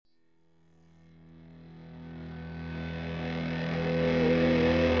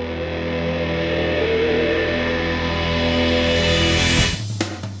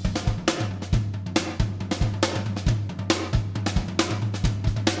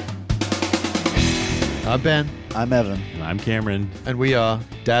I'm Ben. I'm Evan. And I'm Cameron. And we are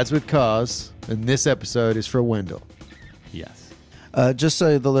Dads with Cars. And this episode is for Wendell. Yes. Just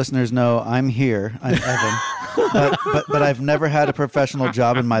so the listeners know, I'm here. I'm Evan. but I've never had a professional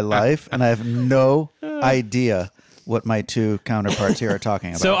job in my life, and I have no idea what my two counterparts here are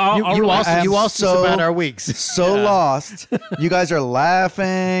talking about. So You asked us so- about our weeks. so lost. You guys are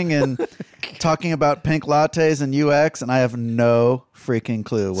laughing and talking about pink lattes and UX, and I have no freaking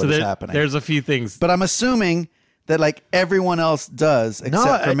clue what is happening. There's a few things. But I'm assuming that like everyone else does,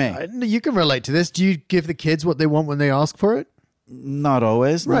 except for me. You can relate to this. Do you give the kids what they want when they ask for it? Not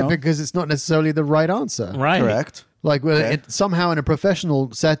always. Right, no. because it's not necessarily the right answer. right. Correct. Like Okay. somehow in a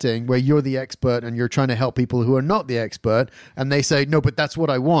professional setting where you're the expert and you're trying to help people who are not the expert, and they say, no, but that's what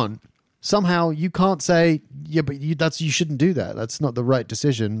I want. Somehow you can't say, yeah, but you shouldn't do that. That's not the right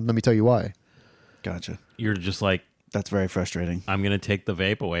decision. Let me tell you why. Gotcha. You're just like, That's very frustrating. I'm going to take the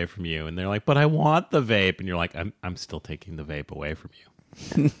vape away from you. And they're like, but I want the vape. And you're like, I'm still taking the vape away from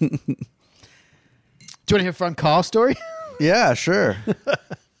you. Do you want to hear a fun car story? Yeah, sure.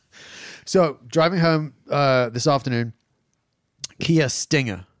 So driving home this afternoon, Kia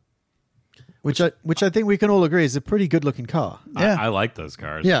Stinger, which I think we can all agree is a pretty good looking car. Yeah. I like those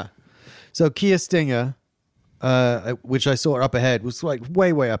cars. Yeah. So Kia Stinger, which I saw up ahead, was like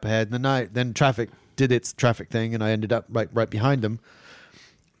way up ahead. And then traffic did its traffic thing, and I ended up right behind them.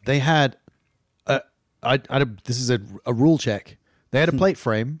 They had this is a rule check. They had a plate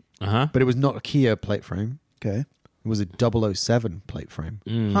frame, but it was not a Kia plate frame. Okay. It was a 007 plate frame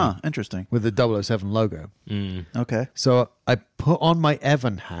Huh. Interesting. with the 007 logo. Okay. So I put on my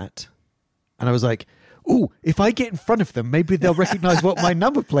Evan hat, and I was like, ooh, if I get in front of them, maybe they'll recognize what my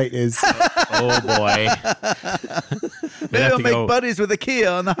number plate is. Oh, boy. Maybe I'll make buddies with a Kia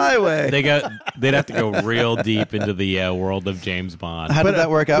on the highway. They'd have to go real deep into the world of James Bond. How did that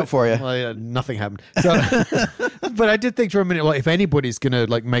work out for you? Well, yeah, nothing happened. So, but I did think for a minute, well, if anybody's going to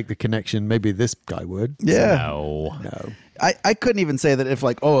like make the connection, maybe this guy would. Yeah. No. I couldn't even say that if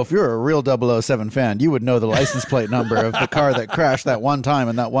you're a real 007 fan, you would know the license plate number of the car that crashed that one time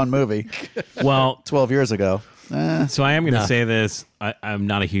in that one movie Well, 12 years ago. so I am going to No. say this. I'm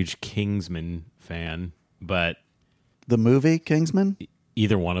not a huge Kingsman fan, but The movie Kingsman?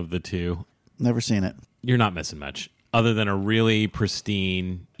 either one of the two, Never seen it. you're not missing much other than a really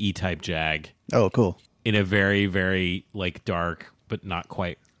pristine E-Type Jag Oh, cool. in a very, very like dark but not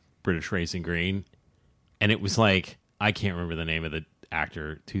quite British racing green. And it was like, I can't remember the name of the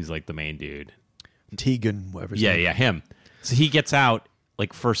actor who's like the main dude. Tegan, whatever. his Yeah, name. yeah, him. So he gets out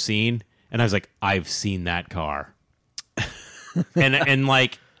like first scene, and I was like, I've seen that car. and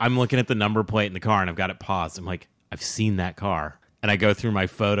like I'm looking at the number plate in the car, and I've got it paused. I'm like, I've seen that car. And I go through my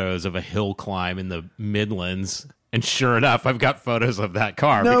photos of a hill climb in the Midlands, and sure enough, I've got photos of that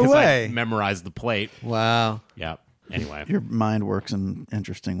car No because way. I memorized the plate. Wow. Yeah. Anyway, Your mind works in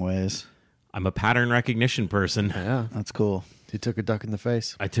interesting ways. I'm a pattern recognition person. Yeah. That's cool. He took a duck in the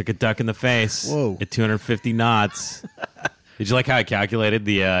face. I took a duck in the face Whoa. at 250 knots. Did you like how I calculated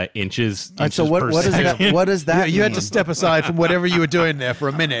the inches? All right, so per what is second? that? What does that You had mean? to step aside from whatever you were doing there for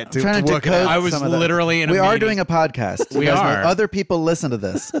a minute to Trying to work it decode out. I was some of that. literally in a We are meeting. doing a podcast. We You guys know are. Other people listen to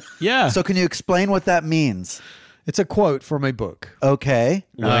this. Yeah. So can you explain what that means? It's a quote from a book. Okay.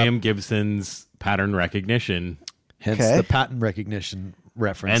 William Gibson's pattern recognition. Hence Okay. the pattern recognition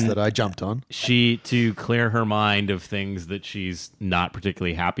reference And- that I jumped on. She, to clear her mind of things that she's not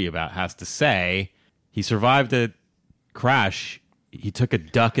particularly happy about, has to say he survived a crash. He took a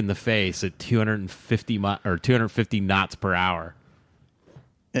duck in the face at 250 knots per hour.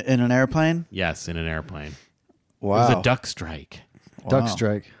 In an airplane? Yes, in an airplane. Wow. It was a duck strike. Duck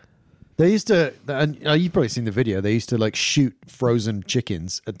strike. They used to, and you've probably seen the video, they used to like shoot frozen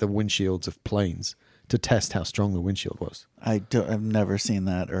chickens at the windshields of planes to test how strong the windshield was. I've never seen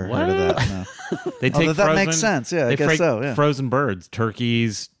that or heard of that. No. They take Although that makes sense. Yeah, I they guess so, yeah. Frozen birds,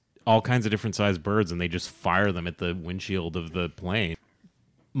 turkeys, all kinds of different sized birds, and they just fire them at the windshield of the plane.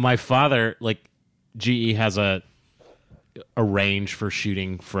 My father, like, GE has a range for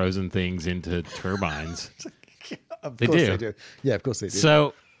shooting frozen things into turbines. Of They course do. they do. Yeah, of course they do.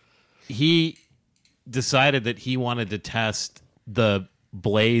 So he decided that he wanted to test the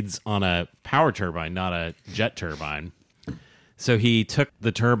blades on a power turbine, not a jet turbine. So he took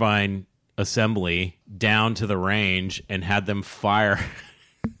the turbine assembly down to the range and had them fire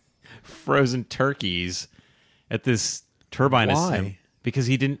frozen turkeys at this turbine. Why? Because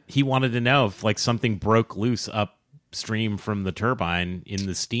he wanted to know if like something broke loose upstream from the turbine in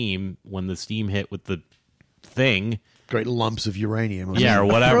the steam when the steam hit with the thing. great lumps of uranium. Yeah, or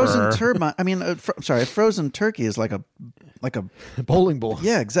whatever. Frozen turbine. I mean, a frozen turkey is like a bowling ball.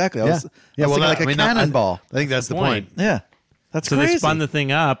 yeah, exactly. I Yeah. was, Yeah, I was well, thinking like a cannonball. I think that's the point. Yeah, that's So crazy. they spun the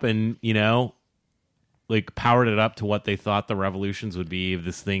thing up and, like powered it up to what they thought the revolutions would be of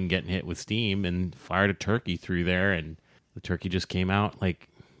this thing getting hit with steam and fired a turkey through there. And the turkey just came out like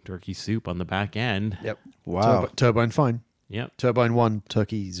turkey soup on the back end. Yep. Wow. Turbine fine. Yep. Turbine 1,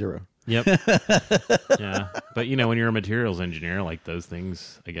 turkey 0. Yep. Yeah. But, when you're a materials engineer, like those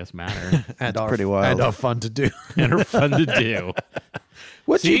things, I guess, matter And pretty wild. And are fun to do. and are fun to do.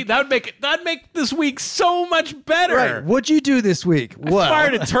 See, that'd make this week so much better. Right. What'd you do this week? Well,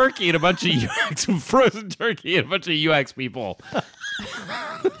 Fired a turkey and a bunch of UX, some frozen turkey and a bunch of UX people.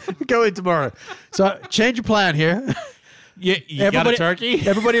 go in tomorrow. So change your plan here. You got a turkey?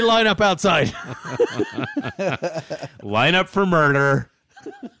 Everybody line up outside. Line up for murder.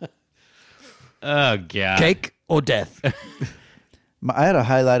 Oh, God. Cake or death? I had a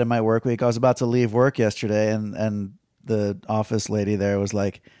highlight of my work week. I was about to leave work yesterday, and the office lady there was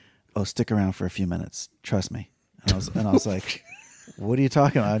like, "Oh, stick around for a few minutes. Trust me." And I was like, "What are you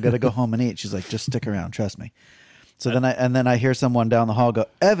talking about? I got to go home and eat." She's like, "Just stick around. Trust me." So then I hear someone down the hall go,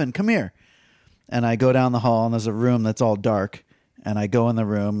 "Evan, come here." And I go down the hall, and there's a room that's all dark. And I go in the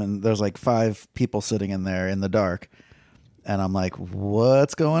room, and there's like 5 people sitting in there in the dark. And I'm like,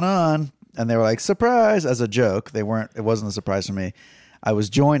 "What's going on?" And they were like, "Surprise," as a joke. It wasn't a surprise for me. I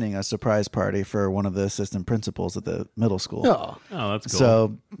was joining a surprise party for one of the assistant principals at the middle school. Oh, Oh, that's cool.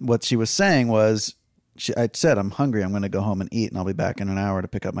 So what she was saying was, I said, "I'm hungry. I'm going to go home and eat, and I'll be back in an hour to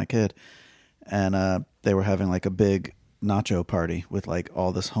pick up my kid." And they were having like a big nacho party with like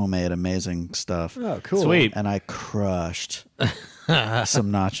all this homemade amazing stuff. oh, cool. Sweet. And I crushed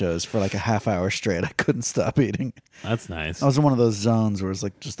some nachos for like a half hour straight. I couldn't stop eating. That's nice. I was in one of those zones where it's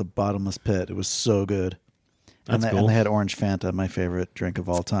like just a bottomless pit. It was so good. That's and cool. they had orange Fanta, my favorite drink of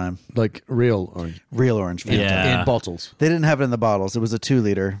all time. Like real orange. Real orange Fanta. Yeah. In bottles. They didn't have it in the bottles. It was a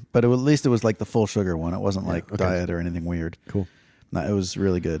 2-liter, but at least it was like the full sugar one. It wasn't like diet or anything weird. Cool. No, it was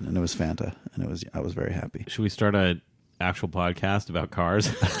really good, and it was Fanta, and I was very happy. Should we start a actual podcast about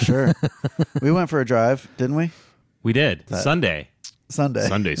cars? Sure. We went for a drive, didn't we? We did. Sunday. Sunday.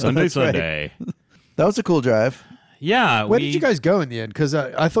 Sunday. That's right. That was a cool drive. Yeah. Where did you guys go in the end? Because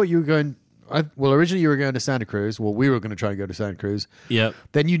I thought you were going. Originally you were going to Santa Cruz. Well, we were going to try and go to Santa Cruz. Yep.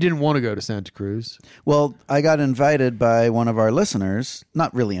 Then you didn't want to go to Santa Cruz. Well, I got invited by one of our listeners.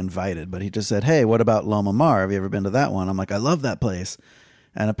 Not really invited, but he just said, "Hey, what about Loma Mar? Have you ever been to that one?" I'm like, "I love that place."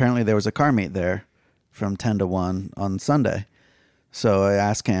 And apparently there was a car meet there from 10 to 1 on Sunday. So I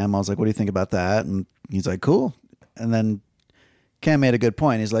asked Cam, I was like, "What do you think about that?" And he's like, "Cool." And then Cam made a good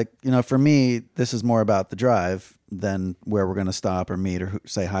point. He's like, for me, this is more about the drive than where we're going to stop or meet or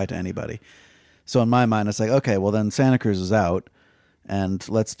say hi to anybody. So in my mind, it's like, okay, well then Santa Cruz is out, and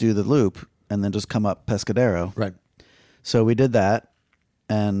let's do the loop and then just come up Pescadero. Right. So we did that,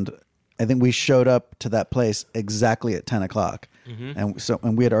 and I think we showed up to that place exactly at 10 o'clock.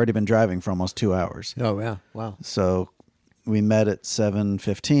 And we had already been driving for almost 2 hours. Oh, yeah. Wow. So we met at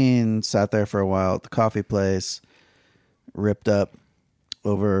 7:15, sat there for a while at the coffee place, ripped up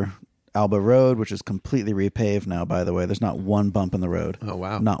over Alba Road, which is completely repaved now, by the way. There's not one bump in the road. Oh,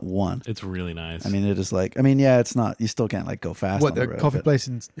 wow. Not one. It's really nice. I mean, it is like, yeah, it's not, you still can't like go fast What, on the the road. coffee but- place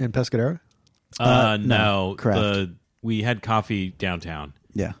in Pescadero? no. Craft. We had coffee downtown.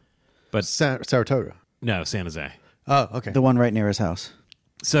 Yeah. But Saratoga. no, San Jose. Oh, okay. The one right near his house.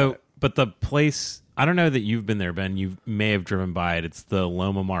 So, but the place, I don't know that you've been there, Ben. You may have driven by it. It's the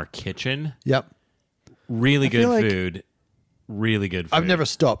Loma Mar Kitchen. Yep. Really good feel like- food. Really good food. I've never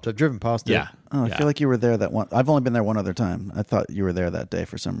stopped. I've driven past it. Yeah. Oh, I Yeah. feel like you were there that one. I've only been there one other time. I thought you were there that day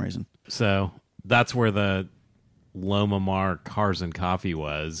for some reason. So that's where the Loma Mar Cars and Coffee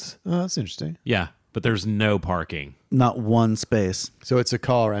was. Oh, that's interesting. Yeah. But there's no parking. Not one space. So it's a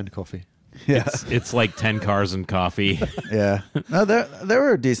car and coffee. Yeah. It's like 10 cars and coffee. Yeah. No, there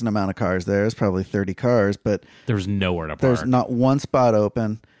were a decent amount of cars there. There's probably 30 cars, but There's nowhere to park. there's not one spot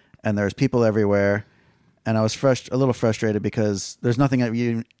open, and there's people everywhere. And I was a little frustrated because there's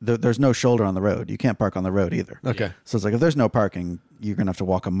nothing there's no shoulder on the road. You can't park on the road either. Okay. So it's like if there's no parking, you're gonna have to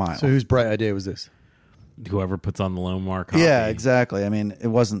walk a mile. So whose bright idea was this? Whoever puts on the Loma Mar Coffee. Yeah, exactly. I mean,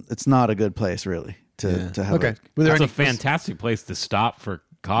 it's not a good place really to have. Okay. Were there It's any a fantastic place to stop for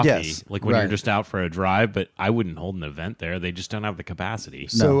coffee. Yes, like when right. you're just out for a drive, but I wouldn't hold an event there. They just don't have the capacity. No,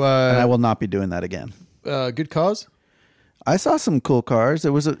 So, and I will not be doing that again. good cars? I saw some cool cars. It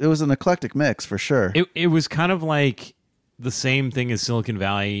was an eclectic mix for sure. It was kind of like the same thing as Silicon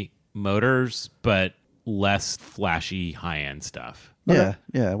Valley Motors, but less flashy high end stuff. yeah.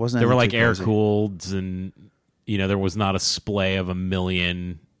 It wasn't. They were anything like too air crazy. cooled and there was not a splay of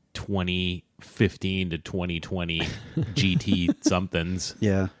 1,000,000 2015 to 2020 GT somethings.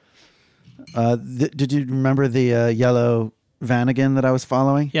 Yeah. Did you remember the yellow Vanagon that I was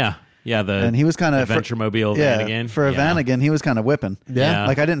following? Yeah. And he was kind of Adventure Mobile yeah, Vanagon. For a Vanagon, he was kind of whipping. Yeah.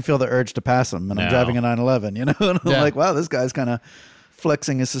 Like I didn't feel the urge to pass him, and I'm No. driving a 911, and I'm like, wow, this guy's kind of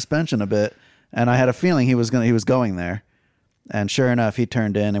flexing his suspension a bit. And I had a feeling he was going there. And sure enough, he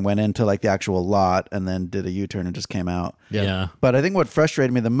turned in and went into like the actual lot and then did a U-turn and just came out. Yeah. But I think what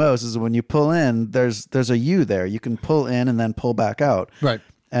frustrated me the most is when you pull in, there's a U there. You can pull in and then pull back out. Right.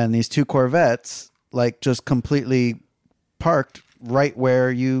 And these two Corvettes like just completely parked right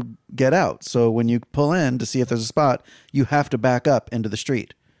where you get out. So when you pull in to see if there's a spot, you have to back up into the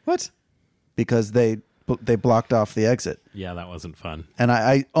street What? because they blocked off the exit. Yeah, that wasn't fun. And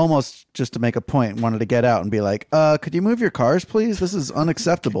I almost, just to make a point, wanted to get out and be like, could you move your cars, please? This is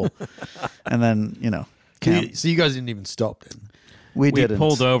unacceptable. And then, So you guys didn't even stop then? we We didn't.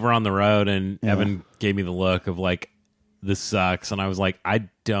 pulled over on the road, and Yeah. Evan gave me the look of like, this sucks. And I was like, I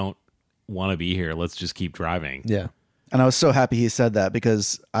don't want to be here. Let's just keep driving. Yeah. And I was so happy he said that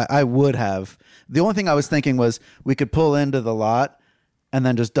because I would have. The only thing I was thinking was we could pull into the lot and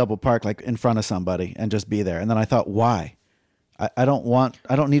then just double park like in front of somebody and just be there. And then I thought, why? I don't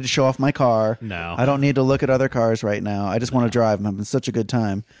need to show off my car. No. I don't need to look at other cars right now. I just want to drive. I'm having such a good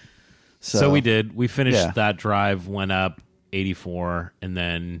time. So we did. We finished Yeah. that drive, went up 84, and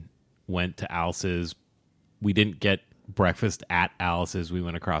then went to Alice's. We didn't get breakfast at Alice's. We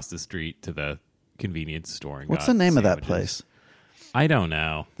went across the street to the convenience store. And What's got the name of that sandwiches. place? I don't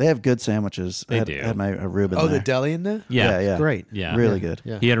know. They have good sandwiches. They I do. had my Reuben Oh, there. the deli in there? Yeah. Great. Yeah. Really good.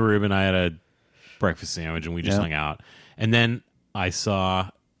 Yeah. He had a Reuben. I had a breakfast sandwich, and we just Yeah. hung out. And then I saw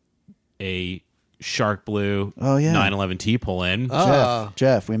a Shark Blue Oh, yeah. 911T pull in.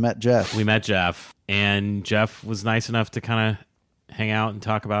 Jeff. We met Jeff. We met Jeff, and Jeff was nice enough to kind of hang out and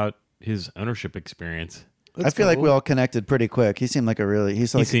talk about his ownership experience. I feel like we all connected pretty quick. He seemed like a really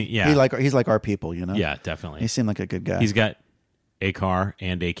he's like he's like our people, Yeah, definitely. He seemed like a good guy. He's got a car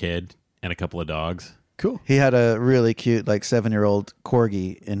and a kid and a couple of dogs. Cool. He had a really cute, like 7-year-old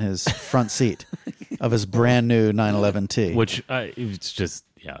corgi in his front seat of his brand new 911T. Which it was just,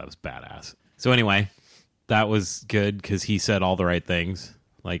 that was badass. So anyway, that was good because he said all the right things.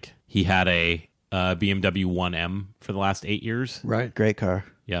 Like he had a BMW 1M for the last 8 years. Right. Great car.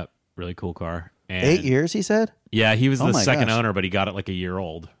 Yep, really cool car. And 8 years, he said? Yeah, he was Oh the my second gosh. owner, but he got it like a year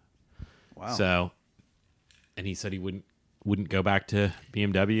old. Wow. So, and he said he wouldn't go back to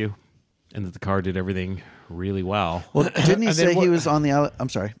BMW, and that the car did everything really well. Well, didn't he And then say he what- was on the I'm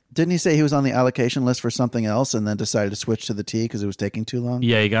sorry. Didn't he say he was on the allocation list for something else and then decided to switch to the T because it was taking too long?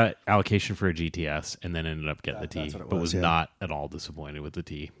 Yeah, he got allocation for a GTS and then ended up getting the T, that's what it but was, was yeah. not at all disappointed with the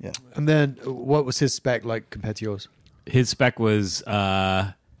T. Yeah. And then what was his spec like compared to yours? His spec was,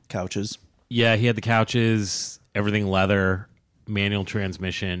 Couches. yeah, he had the couches, everything leather, manual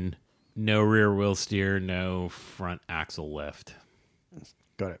transmission, no rear wheel steer, no front axle lift.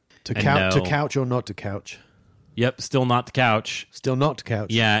 Got it. To And couch, no- to couch or not to couch? Yep, still not the couch. Still not to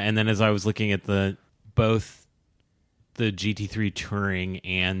couch. Yeah, and then as I was looking at both the GT3 Touring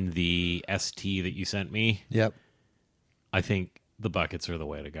and the ST that you sent me, Yep. I think the buckets are the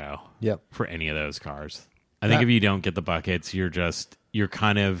way to go. Yep. For any of those cars. I think if you don't get the buckets, you're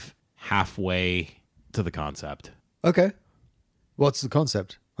kind of halfway to the concept. Okay. What's the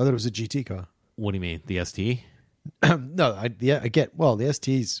concept? I thought it was a GT car. What do you mean? The ST? No, I get. Well, the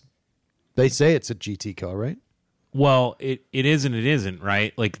STs, they say it's a GT car, right? Well, it is and it isn't,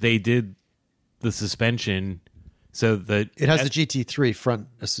 right? Like they did the suspension so that It has the GT3 front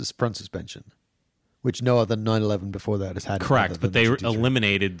suspension, which no other 911 before that has had. other correct, than but the they GT3.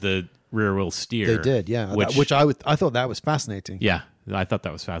 eliminated the rear wheel steer. They did, yeah. Which I thought that was fascinating. Yeah, I thought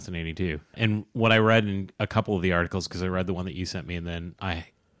that was fascinating too. And what I read in a couple of the articles, because I read the one that you sent me, and then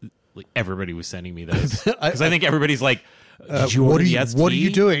everybody was sending me those because I think everybody's like, "Did you order the ST?" What are you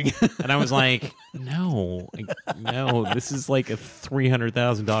doing? And I was like, "No, this is like a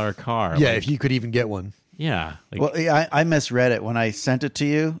 $300,000 car." Yeah, Like, if you could even get one. yeah, like, Well, yeah, I misread it when I sent it to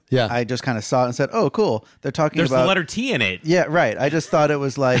you. Yeah. I just kind of saw it and said, "Oh, cool. They're talking there's about the letter T in it. Yeah, right. I just thought it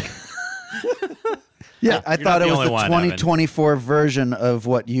was like Yeah, I You're thought not it the was only the one, Evan. 2024 version of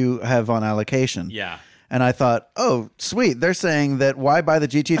what you have on allocation. Yeah. And I thought, "Oh, sweet. They're saying that why buy the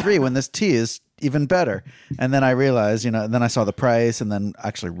GT3 when this T is even better?" And then I realized, then I saw the price and then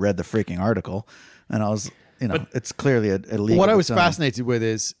actually read the freaking article and I was, it's clearly a league. what of I was its own. fascinated with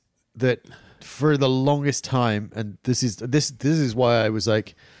is that for the longest time, and this is why I was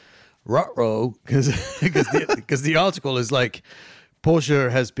like, ruh-roh, because the article is like Porsche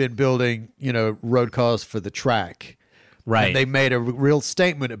has been building, road cars for the track. Right. And they made a real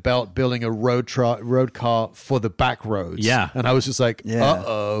statement about building a road car for the back roads. Yeah. And I was just like, Yeah.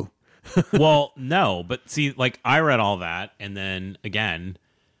 uh-oh. Well, no, but see, like I read all that, and then again,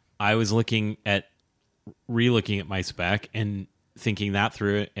 I was re-looking at my spec and thinking that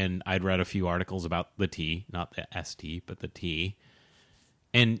through it, and I'd read a few articles about the T, not the ST, but the T.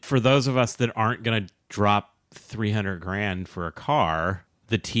 And for those of us that aren't going to drop $300,000 for a car,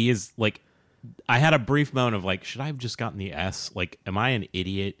 the T is like, I had a brief moment of like, should I have just gotten the S? Like, am I an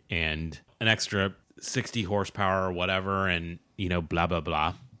idiot? And an extra 60 horsepower or whatever, and blah blah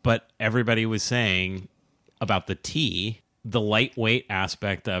blah. But everybody was saying about the T, the lightweight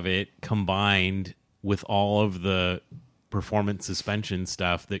aspect of it combined with all of the performance suspension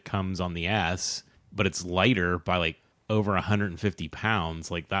stuff that comes on the S, but it's lighter by like over 150 pounds.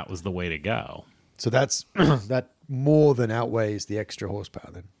 Like that was the way to go. So that's that more than outweighs the extra horsepower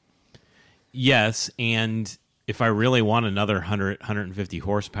then. Yes, and if I really want another 150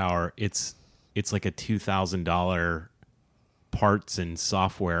 horsepower, it's like a $2,000 parts and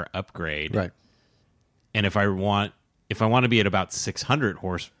software upgrade. Right. And if I want to be at about 600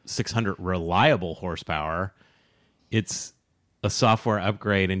 reliable horsepower, it's a software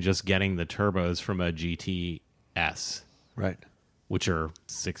upgrade and just getting the turbos from a GTS, Right. which are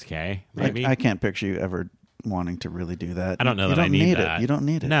 $6,000 maybe. I can't picture you ever wanting to really do that. I don't know you that I don't need it. that. You don't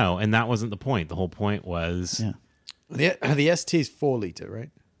need it. No, and that wasn't the point. The whole point was The ST is 4 liter, right?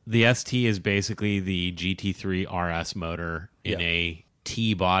 the ST is basically the GT3 RS motor in Yeah. a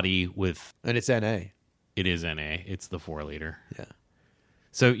T body with, And it's NA. it is NA. It's the 4 liter. Yeah.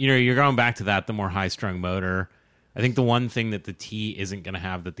 So, you're going back to that, the more high-strung motor. I think the one thing that the T isn't going to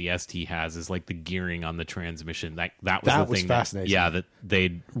have that the ST has is like the gearing on the transmission. That was That the was thing fascinating. that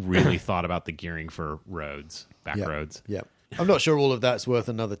they'd really thought about the gearing for back Yeah. roads. Yeah. I'm not sure all of that's worth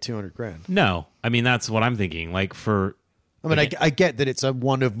another $200,000. No, I mean, that's what I'm thinking. Like I mean, I get that it's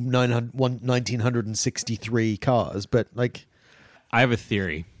one of 1,963 cars, but like I have a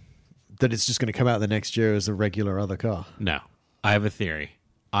theory. that it's just going to come out the next year as a regular other car. No, I have a theory.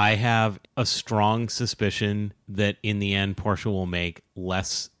 I have a strong suspicion that in the end, Porsche will make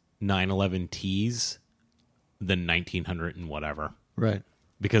less 911Ts than 1900 and whatever. Right.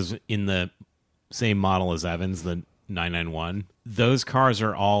 Because in the same model as Evans, the 991, those cars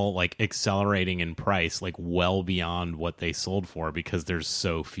are all like accelerating in price, like well beyond what they sold for because there's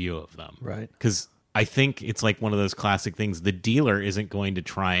so few of them. Right. Because I think it's like one of those classic things. The dealer isn't going to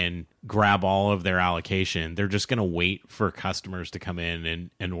try and grab all of their allocation. They're just going to wait for customers to come in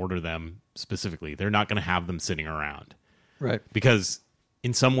and order them specifically. They're not going to have them sitting around Right. because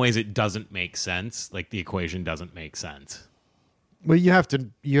in some ways it doesn't make sense. Like the equation doesn't make sense. Well, you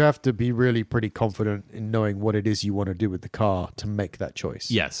have to be really pretty confident in knowing what it is you want to do with the car to make that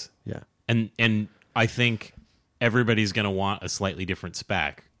choice. Yes. Yeah. And I think everybody's going to want a slightly different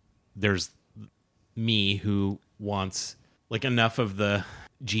spec. There's me who wants like enough of the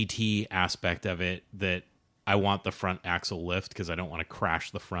GT aspect of it that I want the front axle lift because I don't want to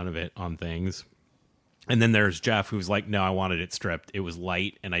crash the front of it on things. And then there's Jeff who's like, no, I wanted it stripped. It was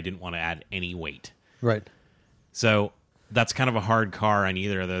light and I didn't want to add any weight. Right. So that's kind of a hard car in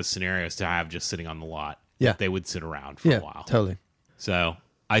either of those scenarios to have just sitting on the lot. Yeah. They would sit around for a while. Totally. So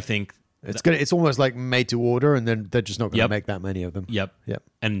I think It's almost like made to order, and then they're just not going to Yep. make that many of them. Yep. Yep.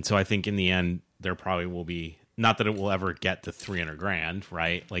 And so I think in the end, there probably will be, not that it will ever get to $300,000,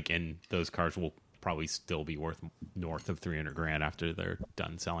 right? Like, and those cars will probably still be worth north of $300,000 after they're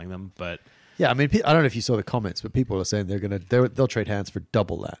done selling them. But Yeah, I mean, I don't know if you saw the comments, but people are saying they'll trade hands for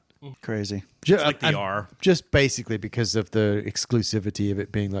double that. Crazy. Just, like the R. Just basically because of the exclusivity of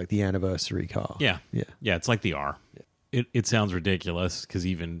it being like the anniversary car. yeah. Yeah. Yeah, it's like the R. It sounds ridiculous because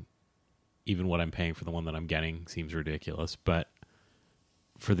even what I'm paying for the one that I'm getting seems ridiculous. But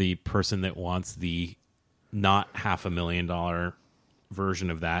for the person that wants the not $500,000 version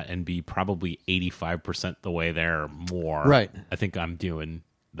of that and be probably 85% the way there or more, Right. I think I'm doing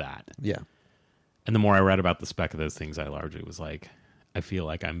that. Yeah. And the more I read about the spec of those things, I largely was like, I feel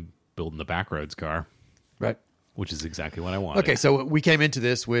like I'm building the backroads car, Right. which is exactly what I wanted. Okay, so we came into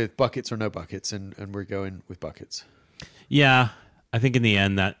this with buckets or no buckets, and we're going with buckets. Yeah, I think in the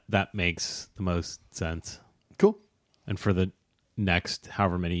end that makes the most sense. Cool. And for the next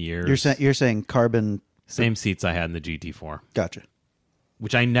however many years, You're saying carbon. same seats I had in the GT4, Gotcha.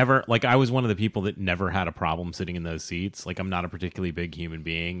 which I never, like, I was one of the people that never had a problem sitting in those seats. Like, I'm not a particularly big human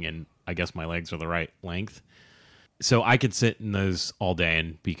being, and I guess my legs are the right length. So I could sit in those all day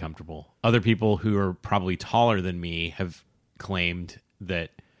and be comfortable. Other people who are probably taller than me have claimed that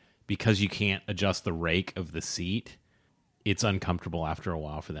because you can't adjust the rake of the seat, it's uncomfortable after a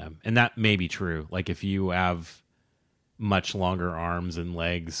while for them. And that may be true. Like if you have much longer arms and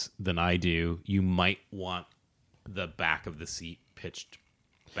legs than I do, you might want the back of the seat pitched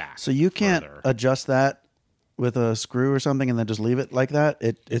back. So you can't further. adjust that with a screw or something and then just leave it like that?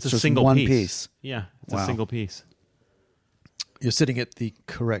 It's a just single one piece. Yeah, it's Wow. a single piece. You're sitting at the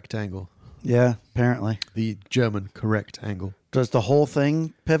correct angle, Yeah, apparently. the German correct angle. Does the whole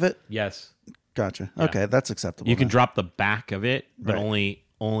thing pivot? Yes. Gotcha. Yeah. Okay, that's acceptable. You can then. drop the back of it, but Right.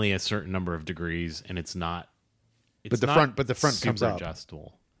 only a certain number of degrees, and it's not. It's the not front super comes up.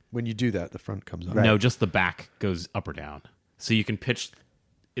 adjustable. When you do that, the front comes up. Right. No, just the back goes up or down, so you can pitch.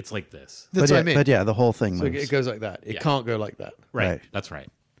 It's like this, That's but what yeah, I mean. But yeah, the whole thing So moves. it goes like that. It Yeah. can't go like that. right? Right. That's right.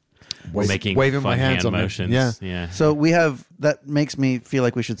 Wave- Making waving my fun hands hand on there. motions. Yeah. yeah. So we have that makes me feel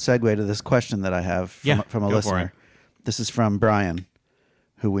like we should segue to this question that I have from, Yeah, from a go for listener. it. This is from Brian,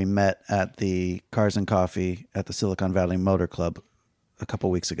 who we met at the Cars and Coffee at the Silicon Valley Motor Club a couple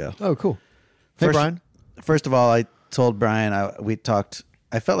weeks ago. Oh, cool. Hey, First- Brian. First of all, I told Brian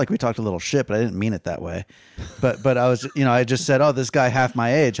I felt like we talked a little shit, but I didn't mean it that way. But I was, I just said, "Oh, this guy half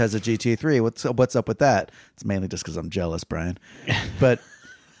my age has a GT3. What's up with that?" It's mainly just because I'm jealous, Brian. But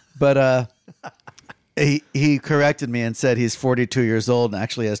he corrected me and said he's 42 years old and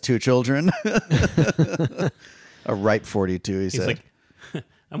actually has 2 children. A ripe 42, he He's said. like,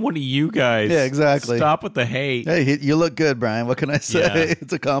 I'm one of you guys. Yeah, exactly. Stop with the hate. Hey, you look good, Brian. What can I say? Yeah.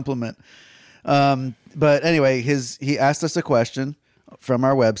 It's a compliment. But anyway, he asked us a question from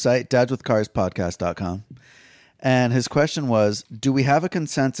our website, dadswithcarspodcast.com. And his question was, do we have a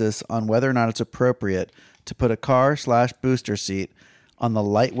consensus on whether or not it's appropriate to put a car/booster seat on the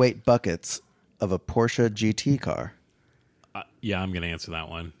lightweight buckets of a Porsche GT car? Yeah, I'm going to answer that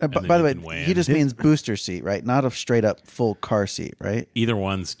one. By and then the you way, can weigh he in. just means booster seat, right? Not a straight up full car seat, right? Either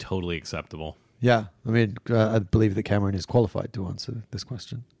one's totally acceptable. Yeah. I mean, I believe that Cameron is qualified to answer this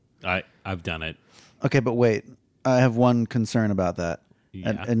question. I've done it. Okay, but wait, I have one concern about that.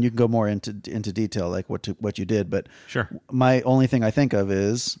 Yeah. And you can go more into detail, like what you did. But Sure. my only thing I think of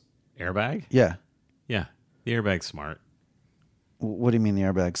is, Airbag? yeah. Yeah. The airbag's smart. What do you mean the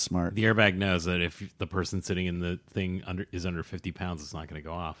airbag's smart? The airbag knows that if the person sitting in the thing is under 50 pounds, it's not going to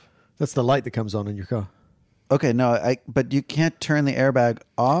go off. That's the light that comes on in your car. Okay, no, but you can't turn the airbag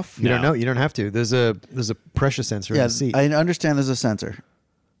off. You don't No. know. You don't have to. There's a pressure sensor in Yeah, the seat. I understand there's a sensor,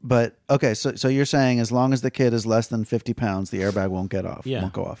 but okay, so you're saying as long as the kid is less than 50 pounds, the airbag won't get off. Yeah.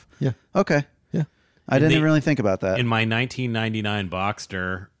 Won't go off. yeah. Okay, Yeah. I didn't the- really think about that. In my 1999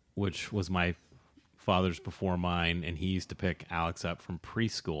 Boxster, which was my father's before mine, and he used to pick Alex up from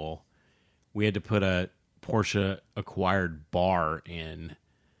preschool, we had to put a Porsche acquired bar in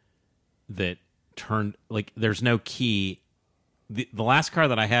that turned, like, there's no key. The last car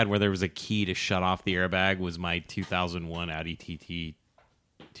that I had where there was a key to shut off the airbag was my 2001 Audi TT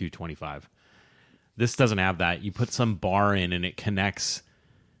 225. This doesn't have that. You put some bar in and it connects.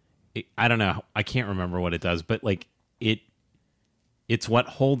 I don't know. I can't remember what it does, but like it's what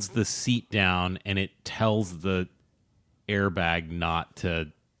holds the seat down, and it tells the airbag not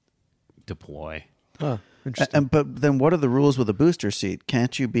to deploy. Oh, interesting. But then what are the rules with a booster seat?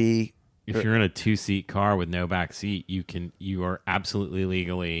 Can't you be? If you're in a 2-seat car with no back seat, you are absolutely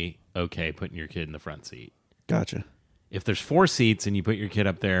legally okay putting your kid in the front seat. Gotcha. If there's 4 seats and you put your kid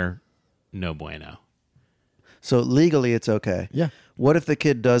up there, no bueno. So legally, it's okay. Yeah. What if the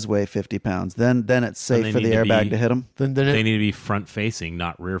kid does weigh 50 pounds? Then it's safe they for the need to airbag be- to hit him. Then They it, need to be front facing,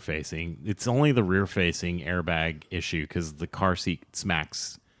 not rear facing. It's only the rear facing airbag issue because the car seat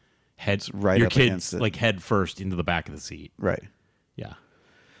smacks head right your up against kid's it. like head first into the back of the seat. Right. Yeah.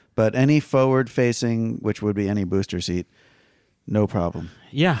 But any forward facing, which would be any booster seat, no problem.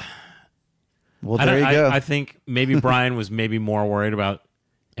 Yeah. Well, I there don't- you go. I think maybe Brian was maybe more worried about,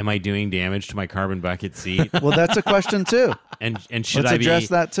 am I doing damage to my carbon bucket seat? Well, that's a question too. And should Let's I be address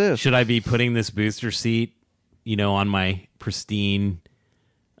that too. Should I be putting this booster seat, on my pristine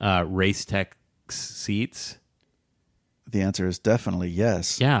race tech seats? The answer is definitely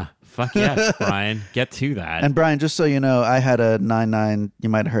yes. Yeah. Fuck yes, Brian. Get to that. And Brian, just so you know, I had a 99. You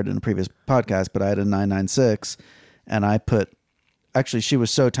might have heard it in a previous podcast, but I had a 996, and I put. Actually, she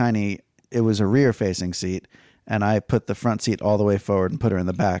was so tiny, it was a rear-facing seat, and I put the front seat all the way forward and put her in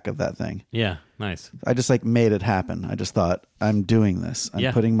the back of that thing. Yeah, nice. I just made it happen. I just thought, I'm doing this. I'm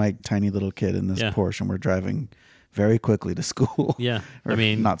Yeah. putting my tiny little kid in this Yeah. Porsche, and we're driving very quickly to school. Yeah, Or I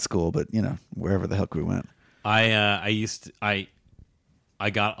mean, not school, but wherever the heck we went. I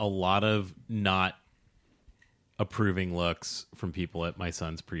got a lot of not approving looks from people at my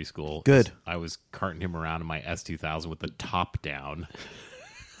son's preschool. Good. I was carting him around in my S2000 with the top down.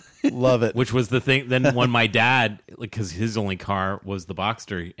 Love it. Which was the thing. Then when my dad, because his only car was the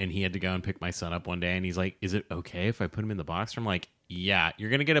Boxster, and he had to go and pick my son up one day, and he's like, "Is it okay if I put him in the Boxster?" I'm like, "Yeah, you're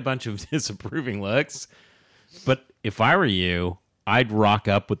gonna get a bunch of disapproving looks, but if I were you, I'd rock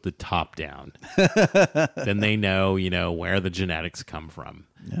up with the top down. Then they know, where the genetics come from."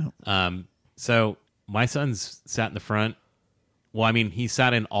 Yeah. So my son's sat in the front. Well, I mean, he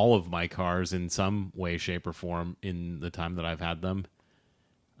sat in all of my cars in some way, shape, or form in the time that I've had them.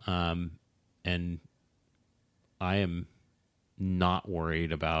 And I am not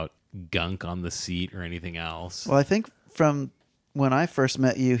worried about gunk on the seat or anything else. Well, I think from when I first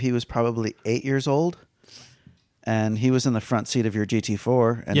met you, he was probably 8 years old, and he was in the front seat of your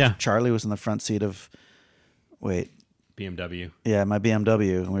GT4, and Yeah. Charlie was in the front seat of, my BMW,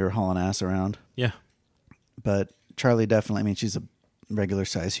 and we were hauling ass around. Yeah. But Charlie definitely, I mean, she's a regular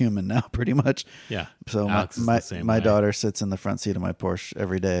size human now, pretty much. Yeah. So Alex is the same my way. daughter sits in the front seat of my Porsche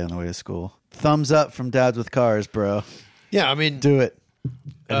every day on the way to school. Thumbs up from dads with cars, bro. Yeah, I mean, Do it.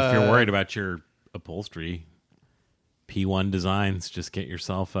 And if you're worried about your upholstery, P1 Designs, just get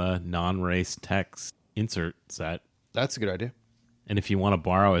yourself a non-race text insert set. that's a good idea. And if you want to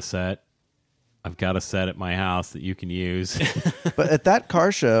borrow a set, I've got a set at my house that you can use. But at that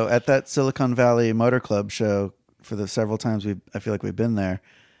car show, at that Silicon Valley Motor Club show, for the several times I feel like we've been there,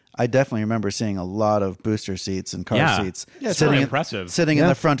 I definitely remember seeing a lot of booster seats and car Yeah. seats. Yeah, it's sitting really in- impressive. Sitting in Yeah.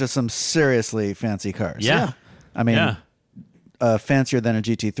 the front of some seriously fancy cars. Yeah. I mean, Yeah. fancier than a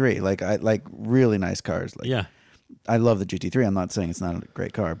GT3. Like really nice cars. Like, Yeah. I love the GT3. I'm not saying it's not a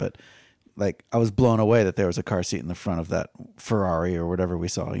great car, but like I was blown away that there was a car seat in the front of that Ferrari or whatever we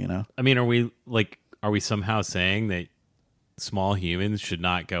saw, I mean, are we somehow saying that small humans should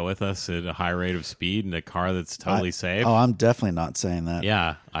not go with us at a high rate of speed in a car that's totally safe? Oh, I'm definitely not saying that.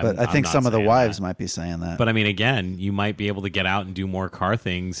 Yeah. But I think I'm some not of the saying wives that. might be saying that. But I mean, again, you might be able to get out and do more car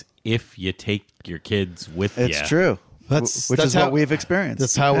things if you take your kids with you. it's true. That's- Which that's is how- what we've experienced.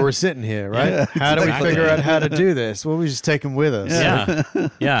 That's how we're sitting here, right? Yeah, how do we exactly. figure out how to do this? Well, we just take them with us. Yeah.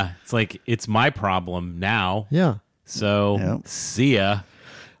 Yeah. It's like, it's my problem now. Yeah. So, Yep. see ya.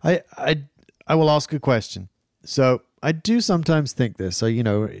 I will ask a question. So I do sometimes think this. So,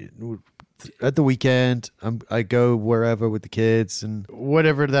 at the weekend, I go wherever with the kids and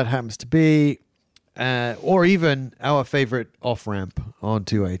whatever that happens to be, or even our favorite off ramp on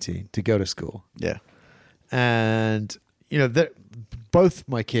 218 to go to school. Yeah. And, both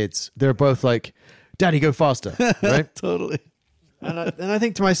my kids, they're both like, "Daddy, go faster," right? Totally. And I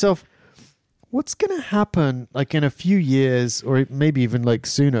think to myself, what's going to happen like in a few years or maybe even like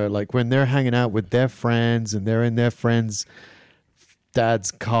sooner, like when they're hanging out with their friends and they're in their friend's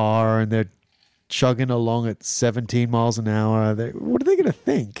dad's car and they're chugging along at 17 miles an hour. What are they going to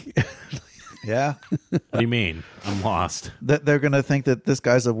think? Yeah. What do you mean? I'm lost. That they're going to think that this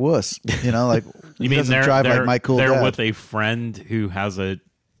guy's a wuss, like You he mean doesn't they're, drive they're, like my cool they're dad. with a friend who has a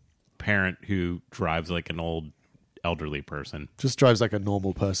parent who drives like an old elderly person. Just drives like a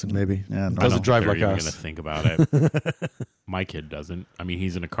normal person, maybe. Yeah, no, I Doesn't don't drive think like they're even us. gonna think about it. My kid doesn't. I mean,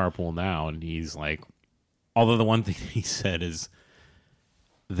 he's in a carpool now, and he's like, although the one thing he said is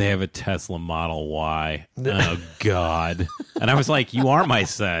they have a Tesla Model Y. Oh God! And I was like, you are my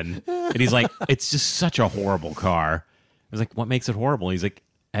son. And he's like, it's just such a horrible car. I was like, what makes it horrible? He's like,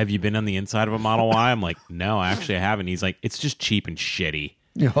 have you been on the inside of a Model Y? I'm like, no, actually I haven't. He's like, it's just cheap and shitty.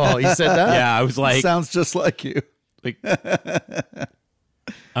 Oh, he said that? Yeah, I was like, Sounds just like you. like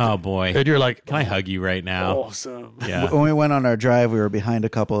oh boy, And you're like, can I hug you right now? awesome. Yeah. When we went on our drive, we were behind a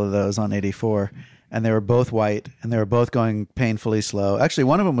couple of those on 84, and they were both white, and they were both going painfully slow. Actually,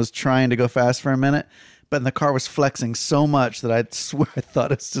 one of them was trying to go fast for a minute, but the car was flexing so much that I swear I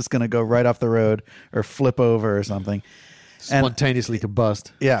thought it's just going to go right off the road or flip over or something. And Spontaneously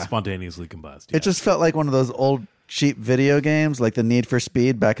combust. yeah, Spontaneously combust. it just felt like one of those old cheap video games, like the Need for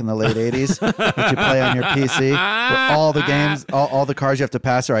Speed back in the late 80s that you play on your PC, where all the games, all the cars you have to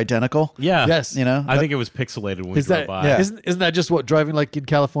pass are identical. yeah. Yes. You know? I think it was pixelated when we Is drove that, by. Yeah. isn't that just what driving like in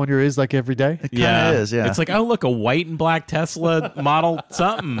California is like every day? It kind of is, yeah. It's like, oh, look, a white and black Tesla model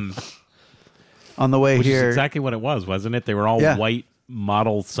something. on the way Which here is exactly what it was, wasn't it? They were all Yeah. white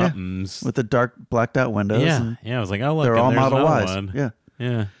model somethings. with the dark blacked out windows. Yeah. and Yeah. I was like, oh, look, they're and all there's Model another Ys. one. Yeah.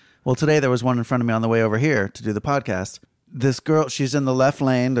 Yeah. Well, today there was one in front of me on the way over here to do the podcast. This girl, she's in the left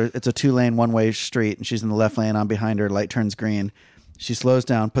lane. It's a 2-lane, one-way street, and she's in the left lane. I'm behind her. Light turns green. She slows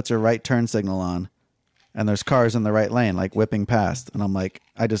down, puts her right turn signal on, and there's cars in the right lane, like whipping past. And I'm like,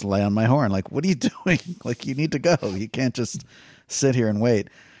 I just lay on my horn. Like, what are you doing? Like, you need to go. You can't just sit here and wait.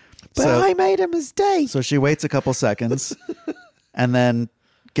 But So- I made a mistake. So she waits a couple seconds and then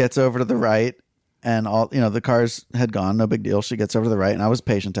gets over to the right and all, the cars had gone, no big deal. She gets over to the right, and I was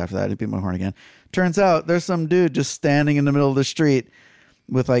patient after that. I beat my horn again. Turns out there's some dude just standing in the middle of the street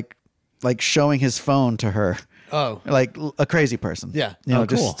with like showing his phone to her. Oh. Like a crazy person. Yeah. Oh,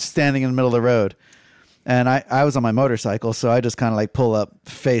 just cool. standing in the middle of the road. And I was on my motorcycle, so I just kind of like pull up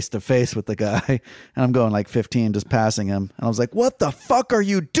face to face with the guy, and I'm going like 15, just passing him. And I was like, "What the fuck are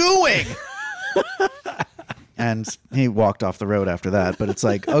you doing?" And he walked off the road after that. But it's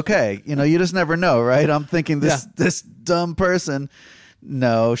like, okay, you just never know, right? I'm thinking this dumb person.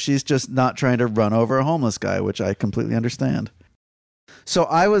 No, she's just not trying to run over a homeless guy, which I completely understand. So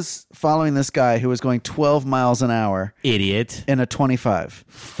I was following this guy who was going 12 miles an hour Idiot. in a 25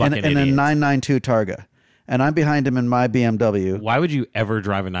 Fucking in a idiot. 992 Targa. And I'm behind him in my BMW. Why would you ever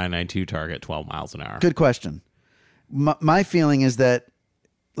drive a 992 Target 12 miles an hour? Good question. My feeling is that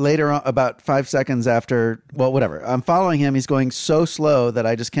later on, about 5 seconds after, well, whatever, I'm following him. He's going so slow that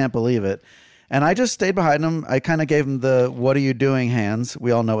I just can't believe it. And I just stayed behind him. I kind of gave him the "what are you doing" hands.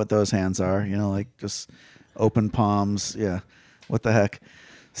 We all know what those hands are. Like just open palms. Yeah. What the heck?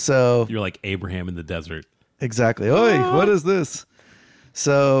 So You're like Abraham in the desert. exactly. Oi, what is this?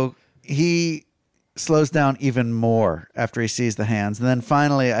 So he slows down even more after he sees the hands. And then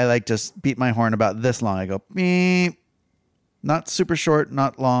finally, I just beat my horn about this long. I go, beep. Not super short,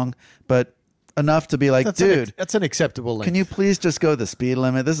 not long, but enough to be like, dude, that's an acceptable length. can you please just go the speed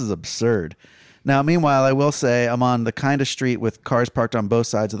limit? This is absurd. Now, meanwhile, I will say I'm on the kind of street with cars parked on both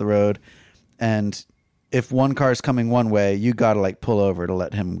sides of the road. And if one car is coming one way, you got to pull over to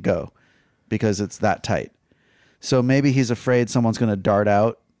let him go because it's that tight. So maybe he's afraid someone's going to dart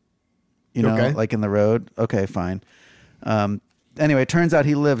out, Okay. like in the road. Okay, fine. Anyway, it turns out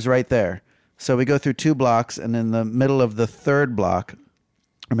he lives right there. So we go through 2 blocks, and in the middle of the third block,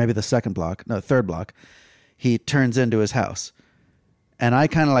 or maybe the third block, he turns into his house. And I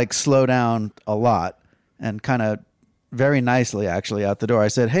kind of slow down a lot and kind of very nicely actually out the door. I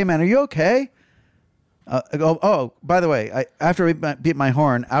said, "Hey man, are you okay?" I go, "Oh, by the way, after we beat my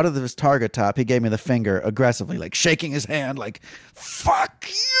horn, out of this Targa top, he gave me the finger aggressively, shaking his hand fuck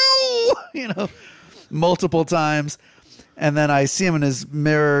you, multiple times. And then I see him in his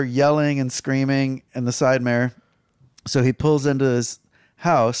mirror yelling and screaming in the side mirror. So he pulls into his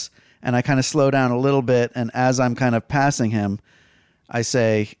house, and I kind of slow down a little bit. And as I'm kind of passing him, I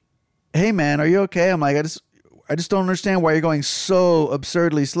say, "Hey man, are you okay?" I'm like, I just don't understand why you're going so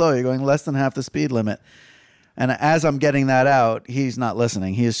absurdly slow. You're going less than half the speed limit. And as I'm getting that out, he's not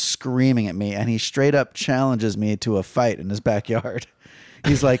listening. He is screaming at me, and he straight up challenges me to a fight in his backyard.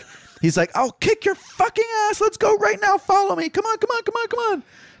 He's like, "I'll kick your fucking ass. Let's go right now. Follow me. Come on.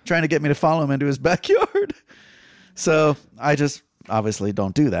 Trying to get me to follow him into his backyard. So I just obviously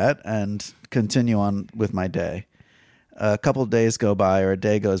don't do that and continue on with my day. A couple of days go by, or a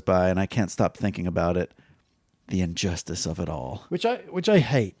day goes by, and I can't stop thinking about it. The injustice of it all. Which I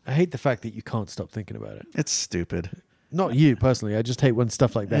hate. I hate the fact that you can't stop thinking about it. It's stupid. Not you personally. I just hate when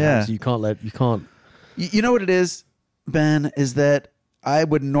stuff like that Yeah. happens. You can't. You know what it is, Ben, is that I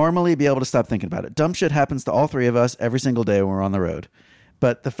would normally be able to stop thinking about it. Dumb shit happens to all three of us every single day when we're on the road.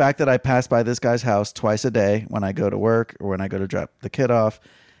 But the fact that I pass by this guy's house twice a day when I go to work or when I go to drop the kid off,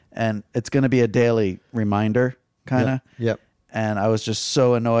 and it's going to be a daily reminder, kind of. Yep. And I was just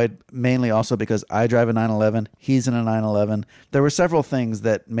so annoyed, mainly also because I drive a 911. He's in a 911. There were several things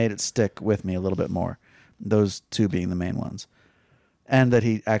that made it stick with me a little bit more, those two being the main ones. And that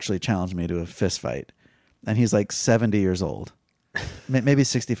he actually challenged me to a fist fight. And he's 70 years old, maybe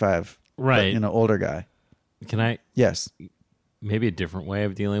 65. Right. But, older guy. Can I Yes. maybe a different way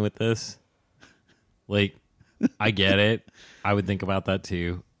of dealing with this? I get it. I would think about that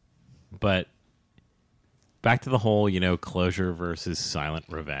too. But back to the whole, closure versus silent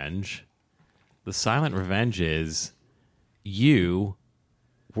revenge. The silent revenge is you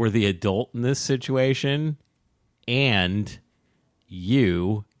were the adult in this situation, and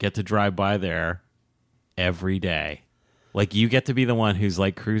you get to drive by there every day. You get to be the one who's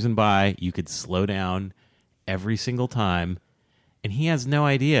cruising by. You could slow down every single time, and he has no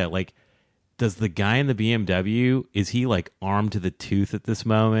idea. Does the guy in the BMW, is he armed to the tooth at this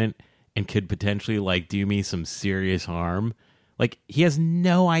moment and could potentially do me some serious harm? He has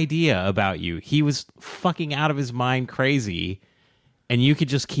no idea about you. He was fucking out of his mind crazy, and you could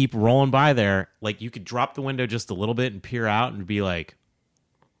just keep rolling by there. You could drop the window just a little bit and peer out and be like,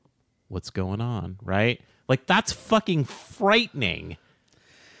 what's going on, right? That's fucking frightening.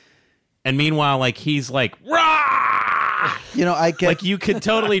 And meanwhile, he's rah! I get... You could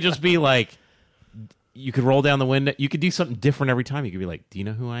totally just be you could roll down the window. You could do something different every time. You could be like, do you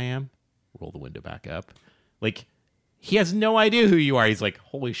know who I am? Roll the window back up. he has no idea who you are. He's like,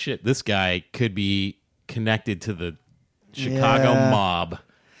 holy shit, this guy could be connected to the Chicago Yeah. mob.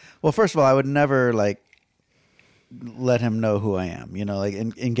 Well, first of all, I would never like let him know who I am. You know, like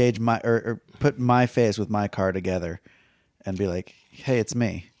engage my or put my face with my car together, and be like, "Hey, it's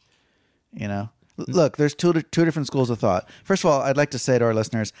me." You know, look, there's two different schools of thought. First of all, I'd like to say to our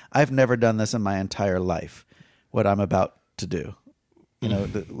listeners, I've never done this in my entire life. What I'm about to do, you know,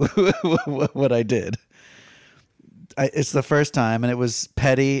 what I did. It's the first time, and it was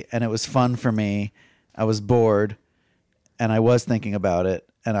petty, and it was fun for me. I was bored, and I was thinking about it.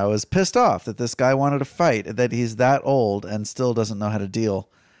 And I was pissed off that this guy wanted to fight, that he's that old and still doesn't know how to deal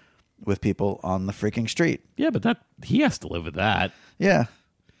with people on the freaking street. Yeah, but he has to live with that. Yeah.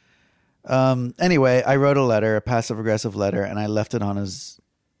 Anyway, I wrote a letter, a passive-aggressive letter, and I left it on his...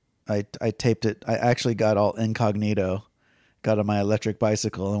 I taped it. I actually got all incognito, got on my electric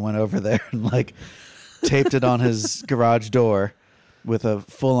bicycle and went over there and, like, taped it on his garage door with a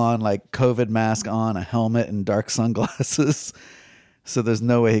full-on, like, COVID mask on, a helmet, and dark sunglasses. So there's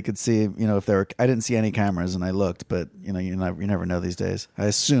no way he could see, you know, if there were. I didn't see any cameras, and I looked, but you know, you never know these days.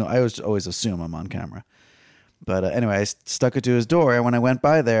 I always assume I'm on camera. But anyway, I stuck it to his door, and when I went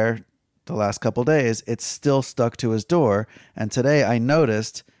by there the last couple days, it's still stuck to his door. And today I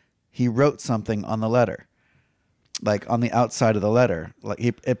noticed he wrote something on the letter, like on the outside of the letter. Like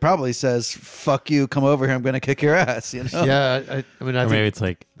it probably says "fuck you, come over here, I'm going to kick your ass." You know? Yeah, I mean, I Or think maybe it's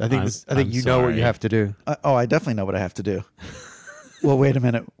like, I think I'm you know what sorry. you have to do. I definitely know what I have to do. Well, wait a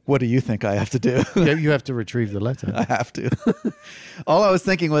minute. What do you think I have to do? Yeah, you have to retrieve the letter. I have to. All I was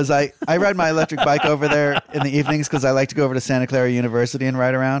thinking was I ride my electric bike over there in the evenings because I like to go over to Santa Clara University and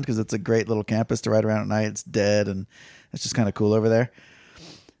ride around because it's a great little campus to ride around at night. It's dead and it's just kind of cool over there.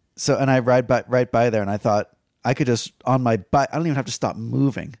 So, and I ride right by there, and I thought I could just, on my bike, I don't even have to stop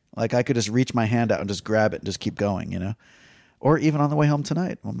moving. Like I could just reach my hand out and just grab it and just keep going, you know? Or even on the way home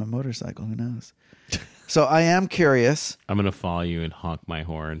tonight on my motorcycle, who knows? So I am curious. I'm going to follow you and honk my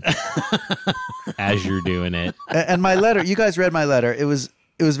horn as you're doing it. And my letter, you guys read my letter. It was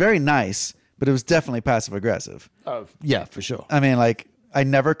very nice, but it was definitely passive aggressive. Oh, yeah, for sure. I mean, like I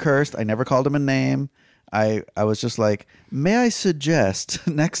never cursed. I never called him a name. I was just like, may I suggest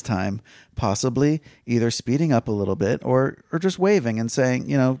next time possibly either speeding up a little bit or just waving and saying,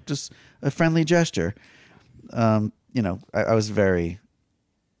 you know, just a friendly gesture. You know, I was very.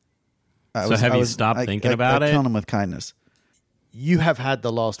 Have you stopped thinking about I it? killed him with kindness. You have had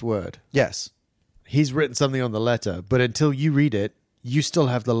the last word. Yes. He's written something on the letter, but until you read it, you still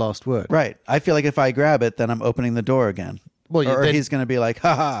have the last word. Right. I feel like if I grab it, then I'm opening the door again. Well, or then- he's going to be like,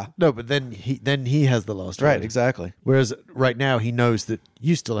 ha ha. No, but then he has the last Right, word. exactly. Whereas right now he knows that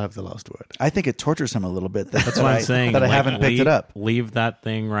you still have the last word. I think it tortures him a little bit. That's what I'm saying. That I Like, haven't picked it up. Leave that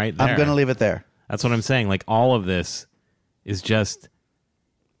thing right there. I'm going to leave it there. That's what I'm saying. Like all of this is just.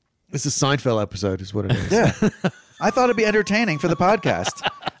 It's a Seinfeld episode, is what it is. Yeah. I thought it'd be entertaining for the podcast.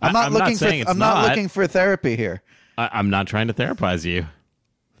 I'm not I'm not looking saying for. it's I'm not not. looking for therapy here. I'm not trying to therapize you.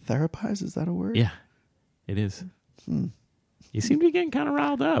 Therapize, is that a word? Yeah, it is. You seem to be getting kind of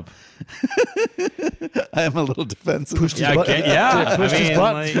riled up. I am a little defensive. Yeah, yeah. Pushed his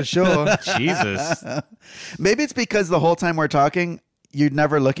buttons like, for sure. Jesus, Maybe it's because the whole time we're talking, you're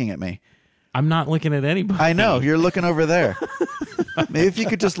never looking at me. I'm not looking at anybody. I know you're looking over there. Maybe if you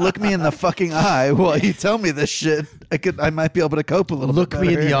could just look me in the fucking eye while you tell me this shit, I might be able to cope a little Look bit me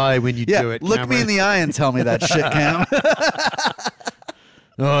in better. the eye when you Yeah, do it. look Cameron. me in the eye and tell me that shit, Cam.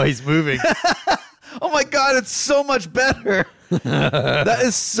 Oh, he's moving. Oh my God, it's so much better. That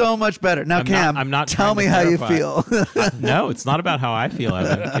is so much better. Now, Cam, I'm not tell me trying how to you clarify. feel. No, it's not about how I feel,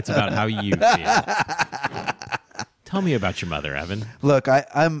 Evan. It's about how you feel. Tell me about your mother, Evan. Look,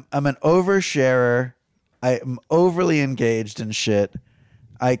 I'm an oversharer. I'm overly engaged in shit.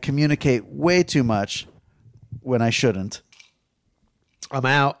 I communicate way too much when I shouldn't. I'm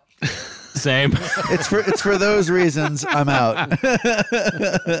out. Same. It's for those reasons I'm out.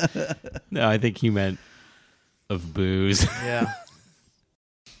 No, I think you meant of booze. Yeah.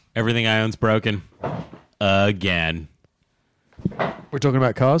 Everything I own's broken. Again. We're talking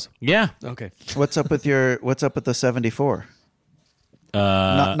about cars? Yeah. Okay. What's up with the 74?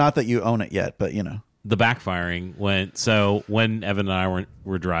 Not that you own it yet, but you know. The backfiring went. So when Evan and I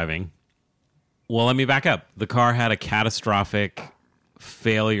were driving, well, let me back up. The car had a catastrophic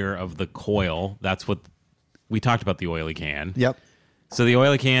failure of the coil. That's what we talked about, the oily can. Yep. So the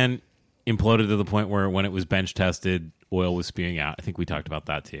oily can imploded to the point where when it was bench tested, oil was spewing out. I think we talked about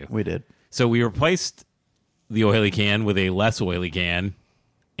that too. We did. So we replaced the oily can with a less oily can,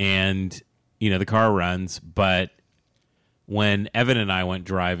 and the car runs, but when Evan and I went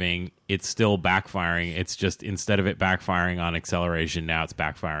driving, it's still backfiring. It's just instead of it backfiring on acceleration, now it's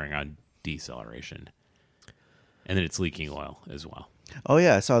backfiring on deceleration. And then it's leaking oil as well. Oh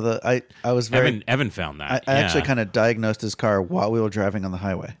yeah, I saw I was very Evan found that. I actually kind of diagnosed his car while we were driving on the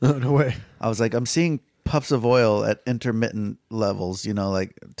highway. Oh, no way. I was like, I'm seeing puffs of oil at intermittent levels,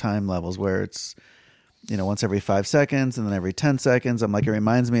 like time levels where it's, once every 5 seconds and then every 10 seconds. I'm like, it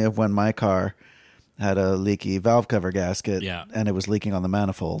reminds me of when my car had a leaky valve cover gasket and it was leaking on the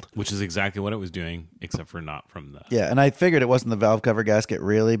manifold. Which is exactly what it was doing, except for not from the... Yeah, and I figured it wasn't the valve cover gasket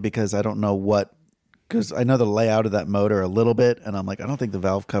really because I don't know because I know the layout of that motor a little bit, and I'm like, I don't think the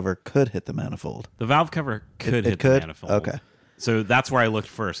valve cover could hit the manifold. The valve cover could hit the manifold. Okay. So that's where I looked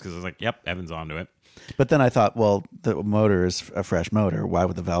first, because I was like, yep, Evan's onto it. But then I thought, well, the motor is a fresh motor. Why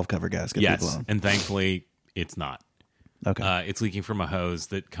would the valve cover gasket be blown? And thankfully, it's not. Okay. It's leaking from a hose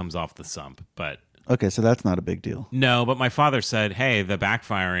that comes off the sump, but... Okay, so that's not a big deal. No, but my father said, hey, the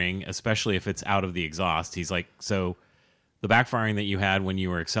backfiring, especially if it's out of the exhaust, he's like, so the backfiring that you had when you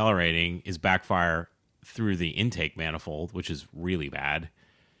were accelerating is backfire through the intake manifold, which is really bad.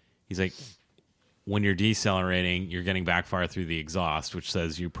 He's like, when you're decelerating, you're getting backfire through the exhaust, which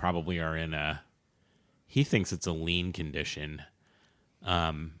says you probably are in he thinks it's a lean condition,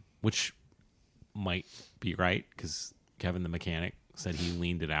 which might be right, because Kevin, the mechanic, said he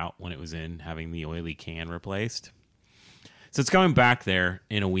leaned it out when it was in having the oily can replaced. So it's going back there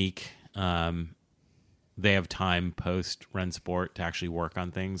in a week. They have time post Rennsport to actually work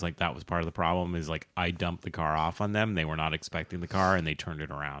on things. Like, that was part of the problem, is like I dumped the car off on them. They were not expecting the car, and they turned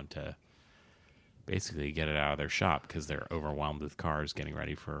it around to basically get it out of their shop because they're overwhelmed with cars getting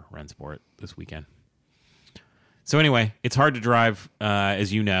ready for Rennsport this weekend. So anyway, it's hard to drive,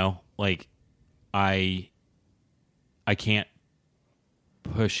 as you know. Like, I can't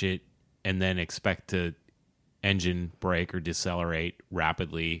push it and then expect to engine brake or decelerate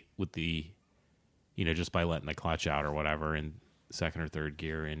rapidly with the, just by letting the clutch out or whatever in second or third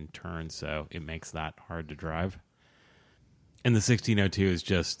gear in turn. So it makes that hard to drive. And the 1602 is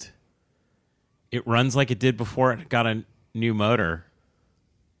just, it runs like it did before it got a new motor,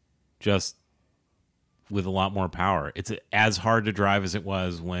 just with a lot more power. It's as hard to drive as it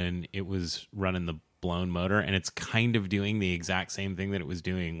was when it was running the blown motor, and it's kind of doing the exact same thing that it was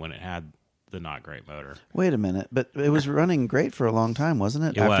doing when it had the not great motor. Wait a minute, but it was running great for a long time, wasn't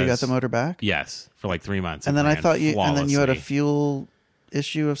it? It After you got was. the motor back? Yes, for like 3 months. And then I thought you had a flawlessly. fuel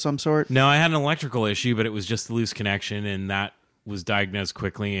issue of some sort? No, I had an electrical issue, but it was just a loose connection, and that was diagnosed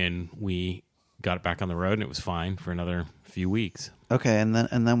quickly, and we got it back on the road, and it was fine for another few weeks. Okay, and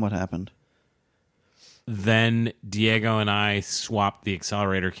then what happened? Then Diego and I swapped the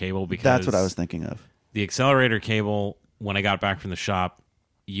accelerator cable because... That's what I was thinking of. The accelerator cable, when I got back from the shop,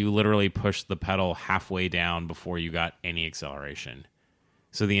 you literally pushed the pedal halfway down before you got any acceleration.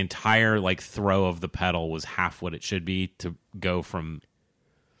 So the entire throw of the pedal was half what it should be to go from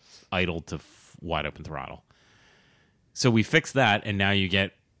idle to wide open throttle. So we fixed that, and now you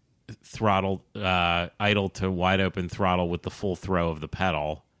get throttle idle to wide open throttle with the full throw of the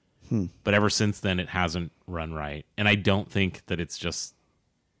pedal. But ever since then, it hasn't run right. And I don't think that it's just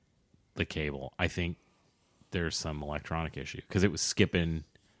the cable. I think there's some electronic issue because it was skipping.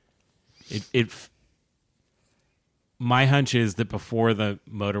 My hunch is that before the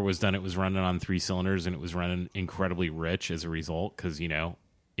motor was done, it was running on 3 cylinders, and it was running incredibly rich as a result because,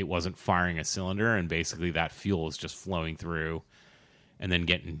 it wasn't firing a cylinder, and basically that fuel is just flowing through and then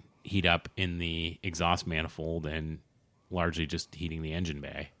getting heat up in the exhaust manifold and largely just heating the engine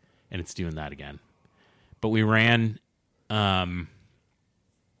bay. And it's doing that again. But we ran...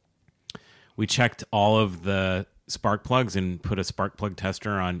 we checked all of the spark plugs and put a spark plug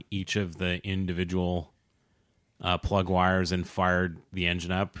tester on each of the individual plug wires and fired the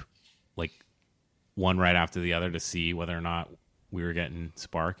engine up one right after the other to see whether or not we were getting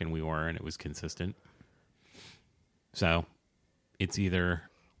spark, and we were, and it was consistent. So it's either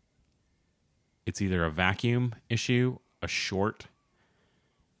a vacuum issue, a short,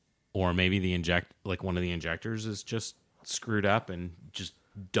 or maybe one of the injectors is just screwed up and just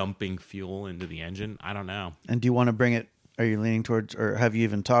dumping fuel into the engine. I don't know. And do you want to bring it? Are you leaning towards, or have you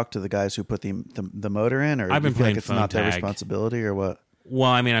even talked to the guys who put the motor in, or I've been do you feel playing like it's phone not their tag. responsibility, or what?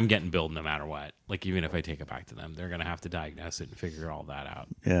 Well, I mean, I'm getting billed no matter what. Even if I take it back to them, they're going to have to diagnose it and figure all that out.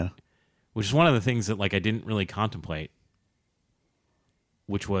 Yeah. Which is one of the things that I didn't really contemplate,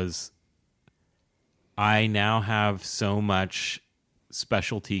 which was I now have so much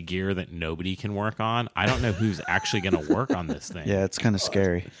specialty gear that nobody can work on. I don't know who's actually going to work on this thing. Yeah, it's kind of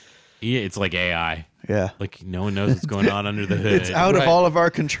scary. Yeah, it's like AI. Yeah. No one knows what's going on under the hood. It's out of all of our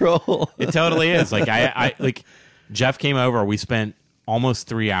control. It totally is. I Jeff came over. We spent almost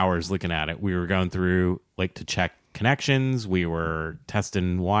 3 hours looking at it. We were going through like to check connections. We were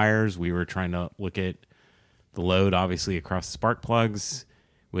testing wires. We were trying to look at the load, obviously, across the spark plugs.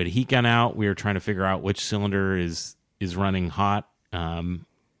 We had a heat gun out. We were trying to figure out which cylinder is running hot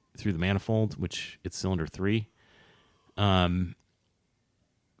through the manifold, which it's cylinder 3.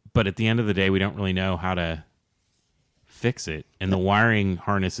 But at the end of the day, we don't really know how to fix it. And the wiring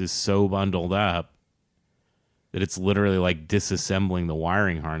harness is so bundled up that it's literally like disassembling the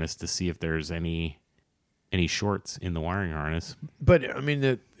wiring harness to see if there's any shorts in the wiring harness. But I mean,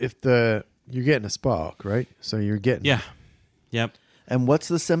 you're getting a spark, right? So you're getting Yep. And what's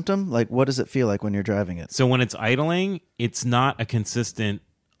the symptom? Like, what does it feel like when you're driving it? So when it's idling, it's not a consistent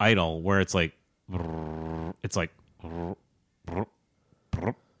idle where it's like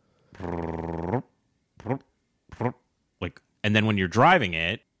like, and then when you're driving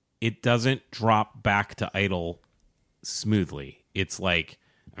it, it doesn't drop back to idle smoothly. It's like,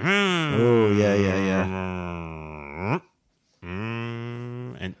 Oh, yeah.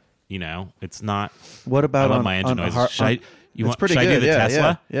 and you know, it's not. What about I love on my engine on noises. har- Should I? on- You it's want? pretty Should good. I do the yeah,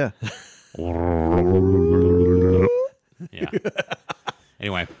 Tesla? Yeah. Yeah.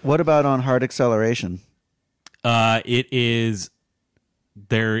 Anyway, What about on hard acceleration? there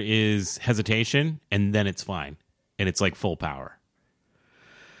is hesitation and then it's fine. And it's like full power.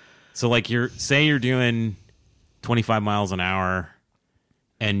 So like you're doing 25 miles an hour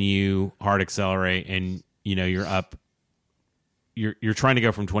and you hard accelerate and you know you're trying to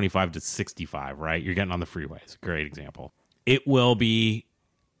go from 25 to 65, right? You're getting on the freeway. It's a great example. It will be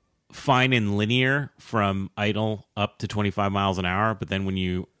fine and linear from idle up to 25 miles an hour, but then when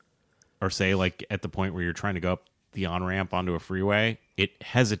you are, say, like at the point where you're trying to go up the on-ramp onto a freeway, it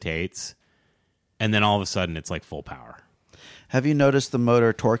hesitates, and then all of a sudden it's like full power. Have you noticed the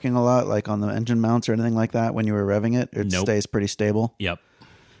motor torquing a lot, like on the engine mounts or anything like that when you were revving it? It Nope. stays pretty stable? Yep.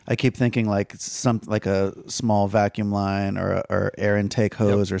 I keep thinking like a small vacuum line or air intake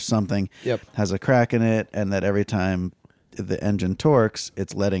hose or something has a crack in it, and that every time the engine torques,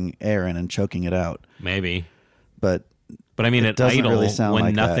 it's letting air in and choking it out. Maybe. But I mean, it at doesn't idle, really sound when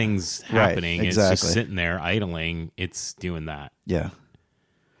like that. nothing's Right, happening, it's exactly. just sitting there idling, it's doing that. yeah,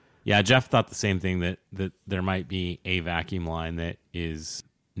 Yeah, Jeff thought the same thing, that there might be a vacuum line that is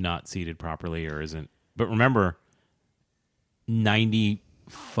not seated properly or isn't. But remember,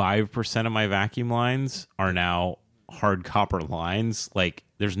 95% of my vacuum lines are now hard copper lines. Like,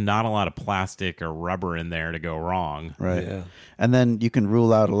 there's not a lot of plastic or rubber in there to go wrong. right. Yeah. And then you can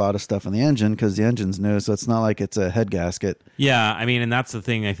rule out a lot of stuff in the engine because the engine's new, so it's not like it's a head gasket. Yeah, I mean, and that's the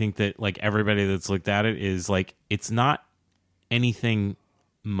thing. I think that, like, everybody that's looked at it is, like, it's not anything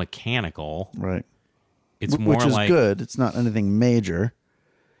mechanical. Right. It's more Which is like good. It's not anything major.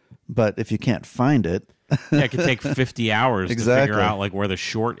 But if you can't find it, yeah, it could take 50 hours to Exactly. figure out like where the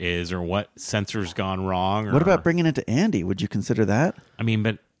short is or what sensor's gone wrong. Or, what about bringing it to Andy? Would you consider that? I mean,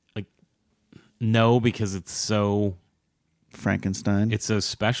 but like, no, because it's so Frankenstein.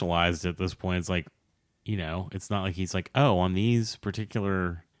 specialized at this point. It's like, you know, it's not like he's like, oh, on these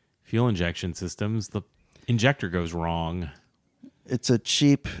particular fuel injection systems, the injector goes wrong. It's a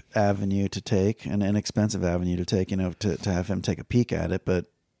cheap avenue to take, an inexpensive avenue to take, to have him take a peek at it. But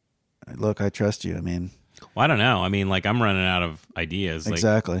look, I trust you. I mean, Well, I don't know. I mean, like, I'm running out of ideas. Like,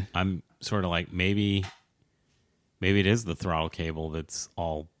 exactly. I'm sort of like, maybe it is the throttle cable that's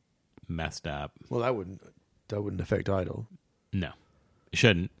all messed up. Well, that wouldn't affect idle. No, it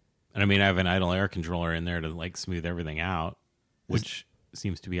shouldn't. And I mean, I have an idle air controller in there to like smooth everything out, which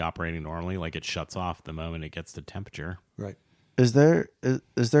seems to be operating normally. Like, it shuts off the moment it gets to temperature. Right. Is there?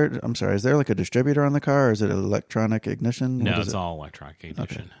 I'm sorry. Is there like a distributor on the car, or is it electronic ignition? What No, is it's it? all electronic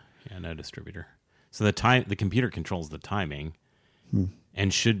ignition. Yeah, no distributor. So the computer controls the timing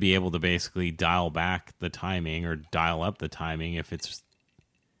and should be able to basically dial back the timing or dial up the timing if it's,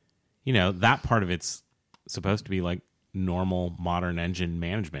 that part of it's supposed to be like normal modern engine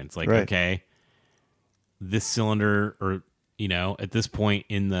management. It's like, Right. okay, this cylinder or, at this point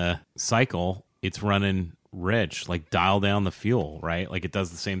in the cycle, it's running rich, like dial down the fuel, right? Like it does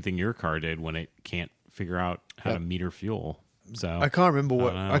the same thing your car did when it can't figure out how to meter fuel. So I can't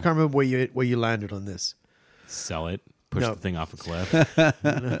remember where you landed on this. sell it, push No. the thing off a cliff.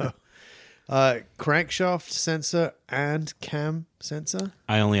 Crankshaft sensor and cam sensor.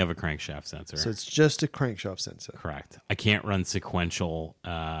 I only have a crankshaft sensor. So it's just a crankshaft sensor. Correct. I can't run sequential.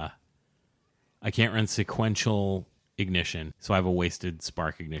 Ignition, so I have a wasted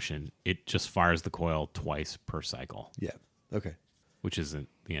spark ignition. It just fires the coil twice per cycle, Yeah. Okay. which isn't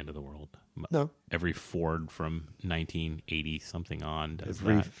the end of the world. No. Every Ford from 1980 something on does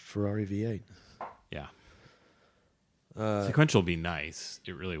Every that. Ferrari V8. Yeah. Sequential would be nice.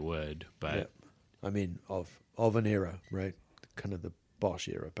 It really would. But Yeah. I mean, of an era, right? Kind of the Bosch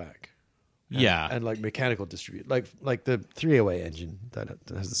era back. yeah. And like mechanical distribute, like the 308 engine that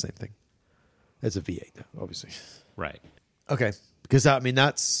has the same thing. It's a V8 though, obviously. Right. Okay, because I mean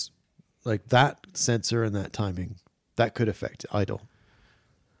that's like that sensor and that timing that could affect idle.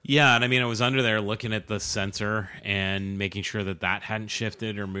 Yeah, and I mean, I was under there looking at the sensor and making sure that that hadn't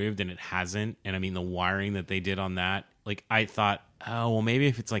shifted or moved, and it hasn't. And I mean, the wiring that they did on that, like I thought, oh well, maybe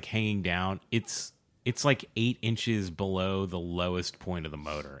if it's like hanging down, it's like 8 inches below the lowest point of the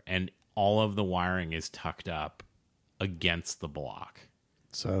motor, and all of the wiring is tucked up against the block.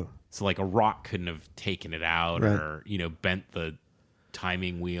 So like a rock couldn't have taken it out Right. or bent the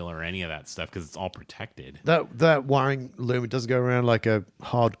timing wheel or any of that stuff because it's all protected. that wiring loom, it doesn't go around like a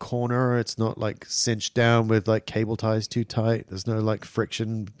hard corner. It's not like cinched down with like cable ties too tight. There's no like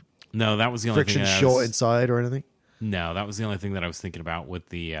friction No, that was the only thing. short inside or anything. No, that was the only thing that I was thinking about with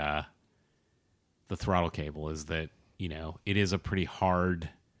the throttle cable is that, it is a pretty hard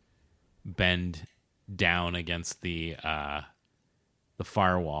bend down against the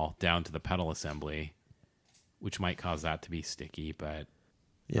firewall down to the pedal assembly, which might cause that to be sticky, but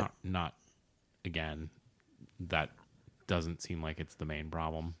Yeah. not again, that doesn't seem like it's the main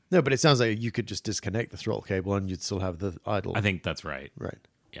problem. No, but it sounds like you could just disconnect the throttle cable and you'd still have the idle. I think that's right. Right.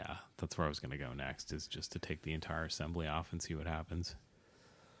 Yeah, that's where I was going to go next, is just to take the entire assembly off and see what happens.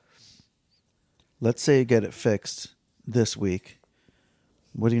 Let's say you get it fixed this week.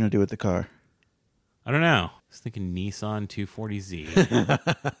 What are you going to do with the car? I don't know. I was thinking Nissan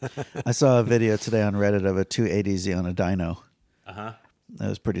 240Z. I saw a video today on Reddit of a 280Z on a dyno. Uh-huh. That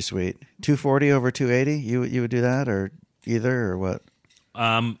was pretty sweet. 240 over 280? You would do that or either or what?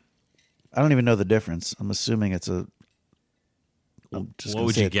 I don't even know the difference. I'm assuming it's a... What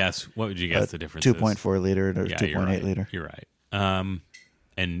would you guess? What would you guess the difference is? 2.4 liter or Yeah, 2.8 liter. You're right.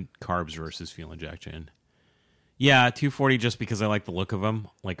 And carbs versus fuel injection. Yeah, 240 just because I like the look of them,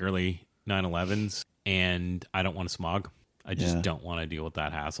 like early 911s, and I don't want to smog. I just don't want to deal with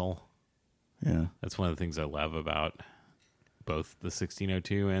that hassle. Yeah. That's one of the things I love about both the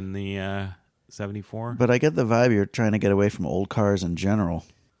 1602 and the 74. But I get the vibe you're trying to get away from old cars in general.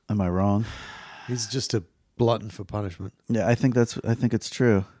 Am I wrong? He's just a glutton for punishment. Yeah, I think it's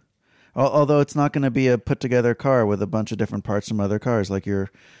true. Although it's not going to be a put together car with a bunch of different parts from other cars like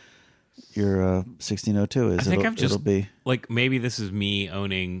your 1602 is. I think it'll be like maybe this is me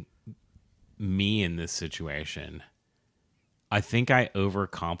owning me in this situation. I think I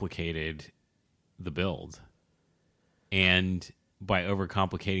overcomplicated the build. And by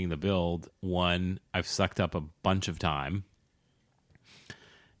overcomplicating the build, one, I've sucked up a bunch of time.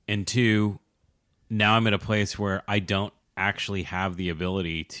 And two, now I'm at a place where I don't actually have the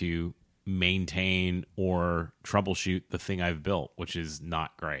ability to maintain or troubleshoot the thing I've built, which is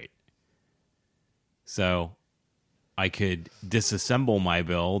not great. So I could disassemble my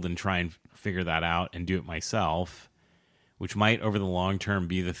build and try and figure that out and do it myself, which might over the long term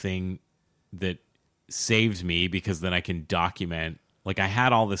be the thing that saves me, because then I can document. Like I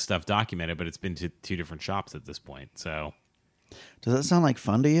had all this stuff documented, but it's been to 2 different shops at this point. So Does that sound like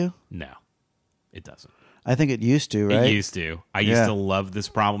fun to you? no, it doesn't. I think it used to, right? It used to. I used to love this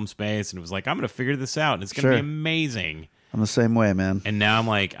problem space, and it was like, I'm going to figure this out, and it's going to be amazing. I'm the same way, man. And now I'm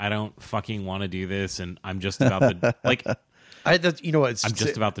like, I don't fucking want to do this, and I'm just about the like. You know what? I'm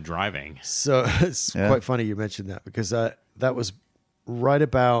just about the driving. So it's quite funny you mentioned that, because that was right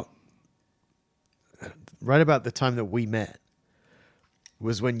about the time that we met.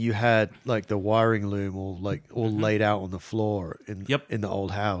 Was when you had like the wiring loom all laid out on the floor in the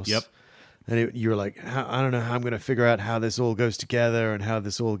old house. Yep. And you were like, I don't know how I'm going to figure out how this all goes together and how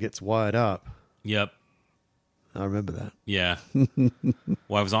this all gets wired up. Yep. I remember that. Yeah.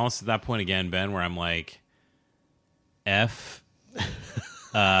 Well, I was almost at that point again, Ben, where I'm like, F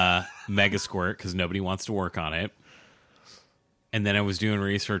Mega Squirt, because nobody wants to work on it. And then I was doing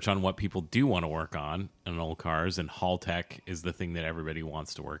research on what people do want to work on in old cars, and Haltech is the thing that everybody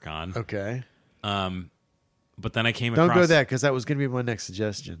wants to work on. Okay. But then I came Don't across... go there, because that was going to be my next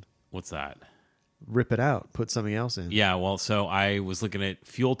suggestion. What's that? Rip it out. Put something else in. Yeah, well, so I was looking at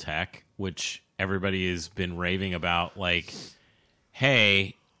Fuel Tech, which everybody has been raving about, like,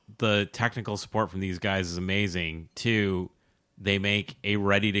 hey, the technical support from these guys is amazing. 2, they make a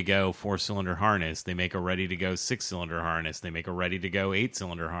ready-to-go 4-cylinder harness. They make a ready-to-go 6-cylinder harness. They make a ready-to-go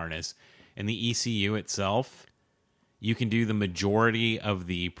 8-cylinder harness. And the ECU itself, you can do the majority of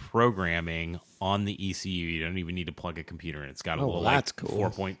the programming on the ECU. You don't even need to plug a computer in. It's got a little that's cool.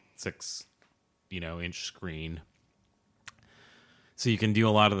 4.6 inch screen. So you can do a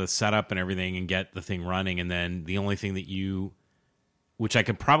lot of the setup and everything and get the thing running. And then the only thing that which I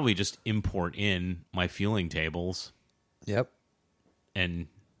could probably just import in my fueling tables Yep. and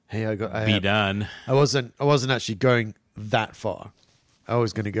Hey, be done. I wasn't actually going that far. I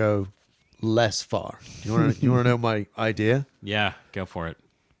was going to go less far. You want to know my idea? Yeah, go for it.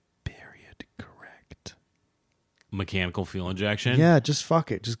 Period. Correct. Mechanical fuel injection. Yeah, just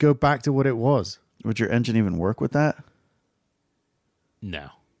fuck it. Just go back to what it was. Would your engine even work with that? No.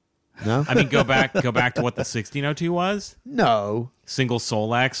 No? I mean, go back to what the 1602 was. No. Single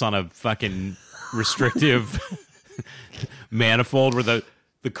Solex on a fucking restrictive manifold where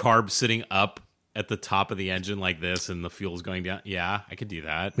the carb's sitting up at the top of the engine like this and the fuel's going down. Yeah, I could do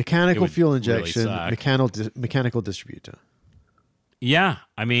that. It Mechanical would fuel really injection, suck. mechanical distributor. Yeah,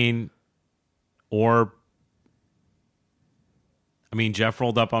 I mean, Jeff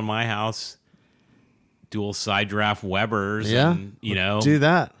rolled up on my house, dual side draft Webers, Yeah. and, Do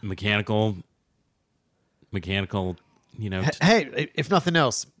that. mechanical, Hey, if nothing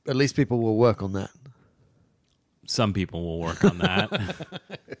else, at least people will work on that. some people will work on that.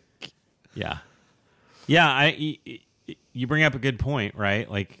 Yeah. Yeah, you bring up a good point, right?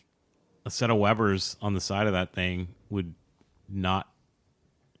 Like a set of Webers on the side of that thing would not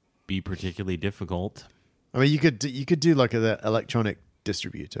be particularly difficult. I mean, you could do like an electronic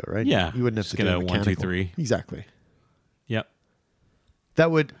distributor, right? Yeah, You wouldn't have just to get do a 1, 2, mechanical. 3. Exactly. Yep.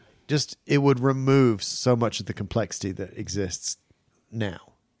 That would it would remove so much of the complexity that exists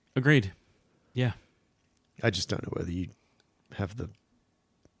now. Agreed. Yeah. I just don't know whether you have the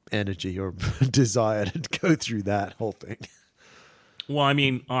energy or desire to go through that whole thing. Well, I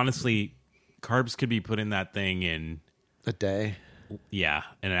mean, honestly, carbs could be put in that thing in A day.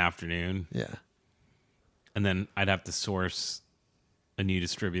 an afternoon, Yeah. and then I'd have to source a new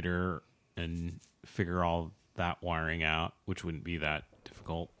distributor and figure all that wiring out, which wouldn't be that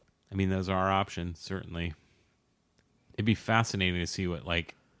difficult. I mean, those are options, certainly. It'd be fascinating to see what,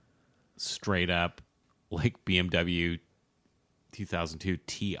 like, straight up, like, BMW 2002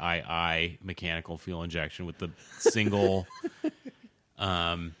 TII mechanical fuel injection with the single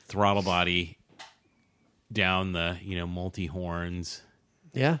throttle body down the, multi horns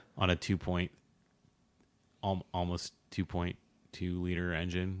Yeah. on a almost 2.2 liter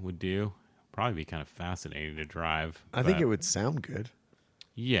engine would do. Probably be kind of fascinating to drive. I think but- it would sound good.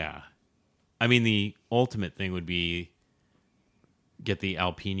 Yeah. I mean, the ultimate thing would be get the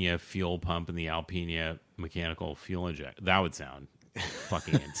Alpina fuel pump and the Alpina mechanical fuel inject. That would sound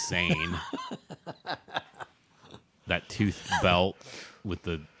fucking insane. That tooth belt with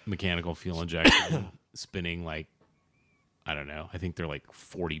the mechanical fuel injection spinning like, I don't know. I think they're like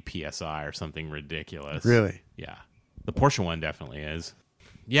 40 PSI or something ridiculous. Really? Yeah. The Porsche one definitely is.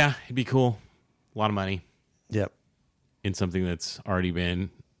 Yeah, it'd be cool. A lot of money Yep. in something that's already been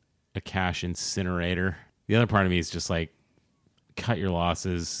a cash incinerator. The other part of me is just like, cut your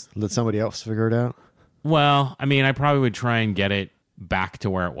losses. Let somebody else figure it out. Well, I mean, I probably would try and get it back to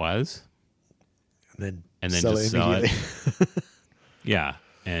where it was. And And then sell just it sell it. immediately. Yeah,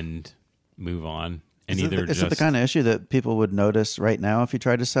 and move on. And Is either it just the kind of issue that people would notice right now if you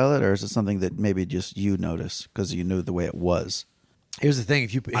tried to sell it, or is it something that maybe just you notice because you knew the way it was? Here's the thing: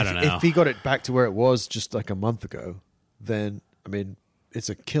 I don't know. if he got it back to where it was just like a month ago, then I mean, it's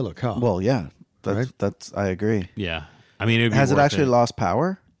a killer car. Well, yeah, Right? that's I agree. yeah. I mean, it'd be Has it worth actually lost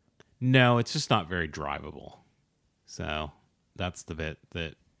power? No, it's just not very drivable. So that's the bit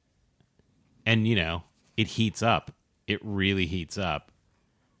that, and it heats up. It really heats up.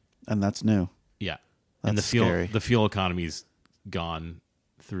 And that's new. Yeah, and the That's fuel scary. the fuel economy's gone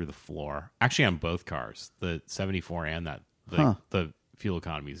through the floor. Actually, on both cars, the 74 and the fuel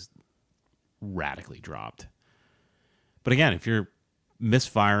economy's radically dropped. But again, if you're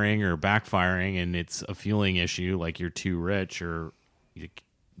misfiring or backfiring and it's a fueling issue, like you're too rich, or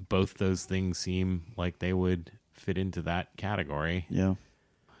both those things seem like they would fit into that category. Yeah.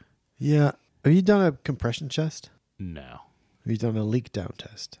 yeah. Have you done a compression test? No, Have you done a leak down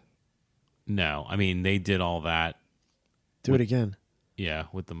test? no. I mean, they did all that. Do it again. Yeah,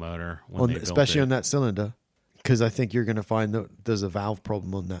 with the motor, when they built especially it. on that cylinder, because I think you're going to find that there's a valve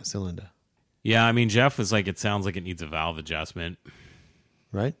problem on that cylinder, Yeah, I mean, Jeff was like, it sounds like it needs a valve adjustment.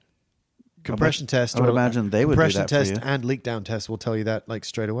 right? Compression test. I would imagine they would do compression that for test you. and leak down test will tell you that like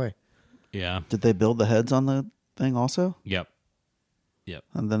straight away. Yeah. Did they build the heads on the thing also? Yep.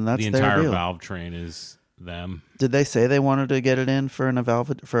 And then that's The their entire deal. valve train is them. Did they say they wanted to get it in for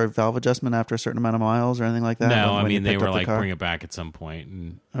a valve adjustment after a certain amount of miles or anything like that? No, when I you mean, they picked were up the like, car? bring it back at some point.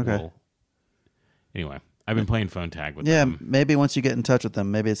 And Okay. anyway, I've been playing phone tag with Yeah, them. maybe once you get in touch with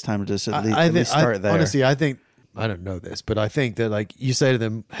them, maybe it's time to just at I least start there. Honestly, I think don't know this, but I think that like you say to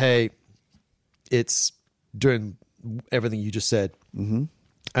them, hey, it's doing everything you just said, and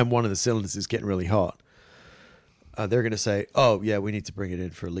one of the cylinders is getting really hot. They're going to say, oh yeah, we need to bring it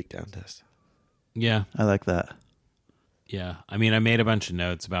in for a leak down test. Yeah. I like that. Yeah. I mean, I made a bunch of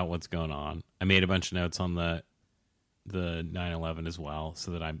notes about what's going on. I made a bunch of notes on the 911 as well,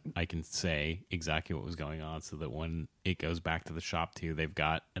 so that I can say exactly what was going on, so that when it goes back to the shop too, they've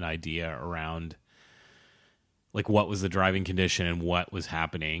got an idea around like what was the driving condition and what was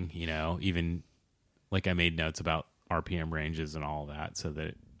happening, you know, even like I made notes about RPM ranges and all that, so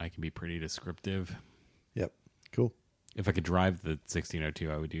that I can be pretty descriptive. Yep. Cool. If I could drive the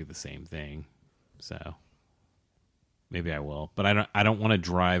 1602, I would do the same thing. So maybe I will, but I don't want to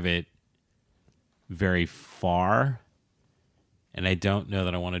drive it very far, and I don't know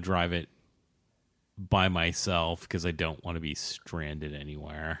that I want to drive it by myself because I don't want to be stranded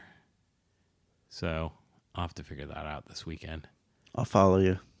anywhere. So I'll have to figure that out this weekend. I'll follow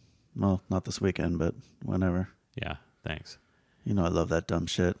you. Well, not this weekend, but whenever. Yeah, thanks. You know I love that dumb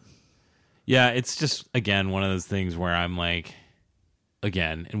shit. Yeah, it's just, again, one of those things where I'm like,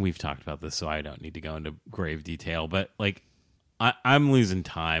 again, and we've talked about this, so I don't need to go into grave detail, but like I'm losing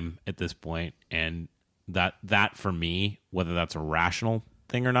time at this point, and that for me, whether that's a rational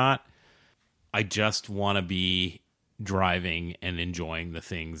thing or not, I just want to be driving and enjoying the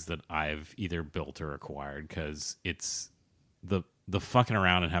things that I've either built or acquired, because it's the fucking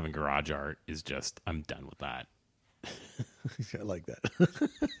around and having garage art is just, I'm done with that. I like that.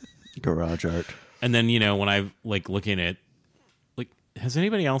 Garage art. And then, you know, when I like looking at, like, has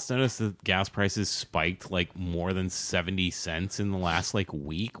anybody else noticed that gas prices spiked like more than 70 cents in the last like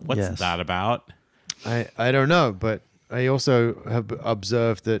week? What's Yes. that about? I don't know, but I also have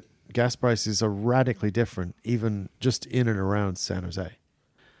observed that gas prices are radically different, even just in and around San Jose.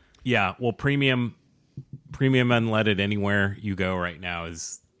 Yeah, well, premium unleaded anywhere you go right now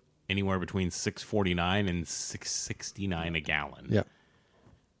is anywhere between $6.49 and $6.69 a gallon. Yep.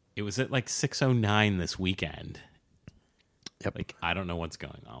 It was at like $6.09 this weekend. Yep. Like, I don't know what's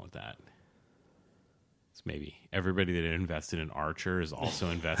going on with that. It's maybe everybody that invested in Archer is also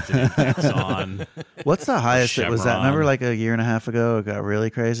invested in Exxon. What's the highest it was at? Chevron. Remember like a year and a half ago it got really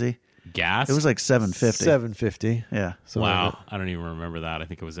crazy? Gas? It was like $7.50. $7.50. Yeah. something like wow. that. I don't even remember that. I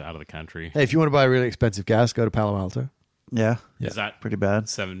think it was out of the country. Hey, if you want to buy really expensive gas, go to Palo Alto. Yeah. Is that Pretty bad.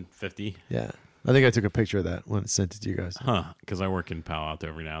 $7.50? Yeah. I think I took a picture of that when I sent it to you guys. Huh. Because I work in Palo Alto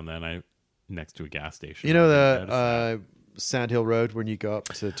every now and then. Next to a gas station. You know I noticed that. the Sand Hill Road when you go up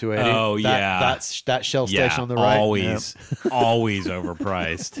to 280? Oh, yeah. That's that Shell Yeah, station on the right. always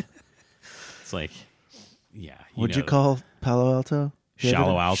overpriced. It's like, yeah. What'd you know, call Palo Alto?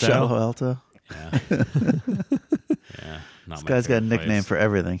 Shallow Alto? Shallow Alto. Yeah. Yeah. Not This my guy's got a favorite nickname place. for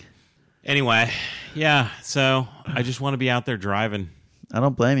everything. Anyway, yeah. So I just want to be out there driving. I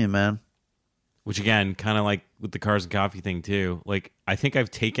don't blame you, man. Which again, kind of like with the cars and coffee thing too. Like, I think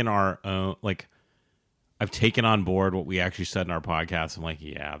I've taken our own, like, I've taken on board what we actually said in our podcast. I'm like,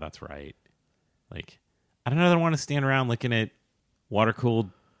 yeah, that's right. Like, I don't know that I want to stand around looking at water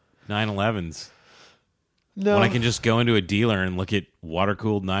cooled 911s No. when I can just go into a dealer and look at water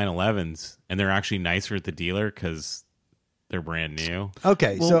cooled 911s, and they're actually nicer at the dealer because they're brand new.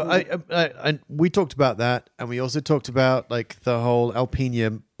 Okay, so I we talked about that, and we also talked about like the whole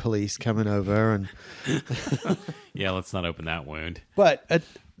Alpena police coming over, and Yeah, let's not open that wound. but at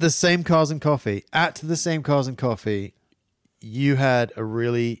the same Cars and Coffee, you had a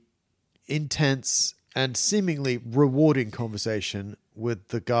really intense and seemingly rewarding conversation with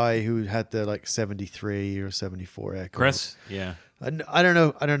the guy who had the like 73 or 74 aircraft. Chris? Yeah. I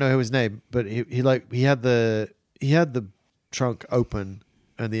don't know his name, but he had the trunk open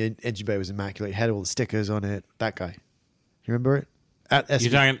and the engine bay was immaculate. It had all the stickers on it. That guy, you remember it? At SV.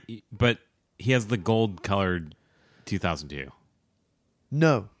 You're talking, but he has the gold colored 2002.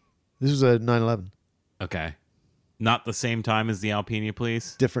 No, this was a 911. Okay. Not the same time as the Alpena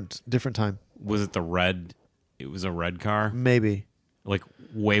police? Different time. Was it the red? It was a red car? Maybe Like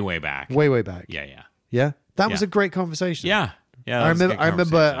way back. way back. Yeah, yeah. Yeah, that was Yeah. a great conversation. Yeah. Yeah. I that was a remember. good I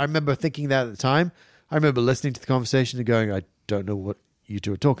remember. conversation. I remember thinking that at the time. I remember listening to the conversation and going, "I don't know what you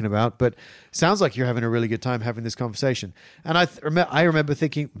two are talking about, but sounds like you're having a really good time having this conversation." And I remember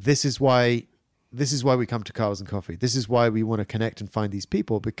thinking, "This is why we come to Cars and Coffee. This is why we want to connect and find these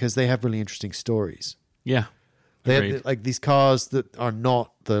people because they have really interesting stories. Yeah. They Agreed. have like these cars that are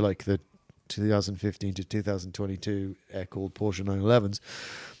not the 2015 to 2022 air-cooled Porsche 911s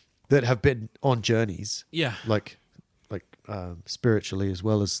that have been on journeys." Yeah. like spiritually as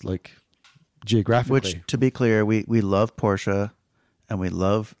well as like geographically. Which, to be clear, we love Porsche and we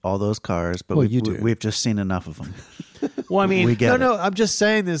love all those cars, but Well, you do. we've just seen enough of them. Well, I mean, We get No, it. no, I'm just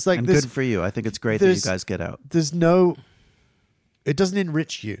saying there's like And this. good for you. I think it's great that you there's- guys get out. There's no. It doesn't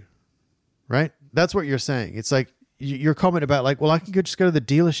enrich you, right? That's what you're saying. It's like your comment about like, well, I can just go to the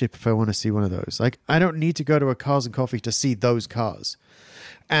dealership if I want to see one of those. Like, I don't need to go to a Cars and Coffee to see those cars.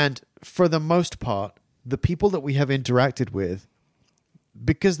 And for the most part, the people that we have interacted with,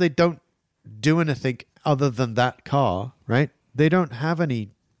 because they don't do anything other than that car, right? They don't have any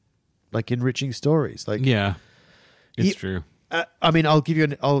like enriching stories. Like, yeah, it's You- true. I mean, I'll give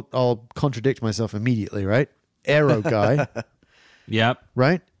you I'll contradict myself immediately, right? Aero guy, Yep,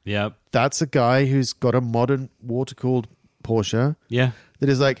 right? yep, That's a guy who's got a modern water-cooled Porsche yeah, that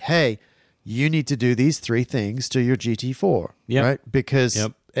is like, hey, you need to do these 3 things to your GT4, Yep. right? Because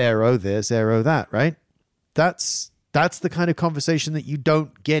Yep. aero this, aero that, right? That's the kind of conversation that you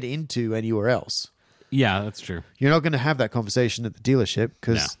don't get into anywhere else. yeah. That's true. You're not going to have that conversation at the dealership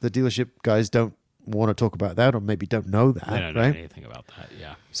because the dealership guys don't want to talk about that or maybe don't know that, I don't know right? anything about that.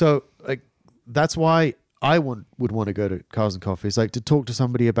 Yeah, So like that's why I would want to go to Cars and Coffee. It's like to talk to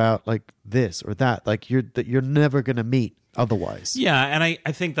somebody about like this or that. Like you're never going to meet otherwise. yeah. And I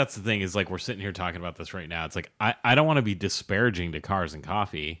think that's the thing is like we're sitting here talking about this right now. It's like I don't want to be disparaging to Cars and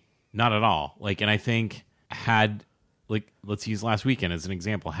Coffee, not at all. Like, and I think had like let's use last weekend as an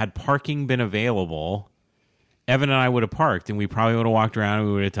example. Had parking been available, Evan and I would have parked, and we probably would have walked around, and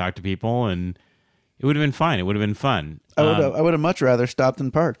we would have talked to people, and it would have been fine. It would have been fun. I would have much rather stopped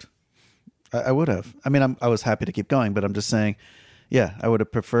and parked. I would have. I mean, I was happy to keep going, but I'm just saying, yeah, I would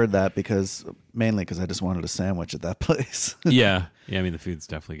have preferred that mainly because I just wanted a sandwich at that place. yeah. I mean, the food's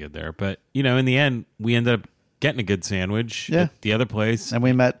definitely good there, but you know, in the end, we ended up getting a good sandwich Yeah. at the other place. And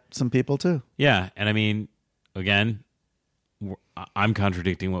we met some people too. Yeah, and I mean, again, I'm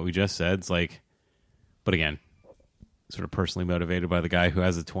contradicting what we just said. It's like, but again, sort of personally motivated by the guy who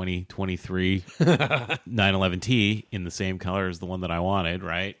has a 2023 911T in the same color as the one that I wanted,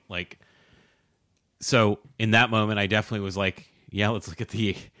 right? Like, so in that moment, I definitely was like, yeah, let's look at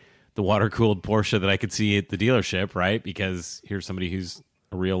the water cooled Porsche that I could see at the dealership, right? Because here's somebody who's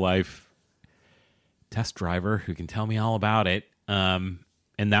a real life test driver who can tell me all about it. And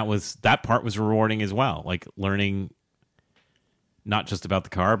that part was rewarding as well, like learning not just about the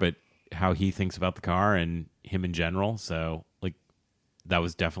car, but how he thinks about the car and him in general. So like that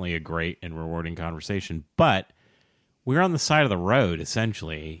was definitely a great and rewarding conversation. But we were on the side of the road,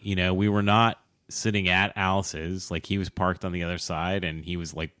 essentially. You know, we were not sitting at Alice's. Like he was parked on the other side and he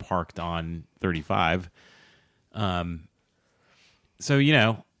was like parked on 35. So, you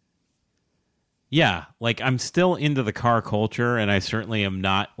know, yeah, like I'm still into the car culture, and I certainly am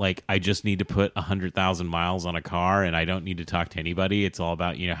not like I just need to put 100,000 miles on a car and I don't need to talk to anybody. It's all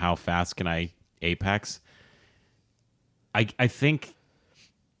about, you know, how fast can I apex? I think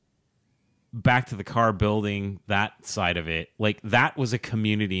back to the car building, that side of it, like that was a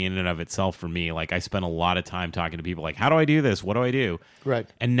community in and of itself for me. Like I spent a lot of time talking to people like, how do I do this? What do I do? Right.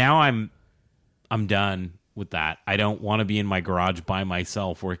 And now I'm done with that. I don't want to be in my garage by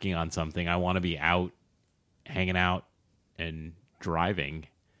myself working on something. I want to be out hanging out and driving.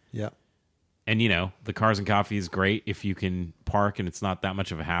 Yeah. And you know, the Cars and Coffee is great if you can park and it's not that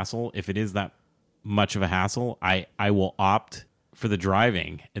much of a hassle. If it is that much of a hassle, I will opt for the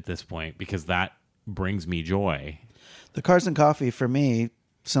driving at this point because that brings me joy. The Cars and Coffee, for me,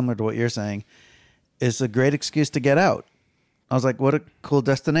 similar to what you're saying, is a great excuse to get out. I was like, what a cool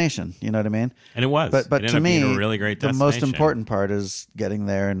destination. You know what I mean? And it was. But It to ended up me, being a really great the most destination. important part is getting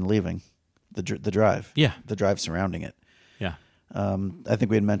there and leaving the drive. Yeah. The drive surrounding it. Yeah. I think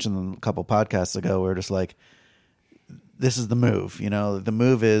we had mentioned a couple podcasts ago, we were just like, this is the move. You know, the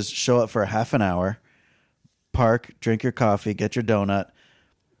move is show up for a half an hour, park, drink your coffee, get your donut,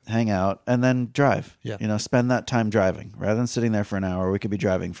 hang out, and then drive. Yeah. You know, spend that time driving. Rather than sitting there for an hour, we could be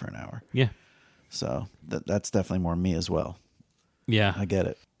driving for an hour. Yeah. So that's definitely more me as well. Yeah. I get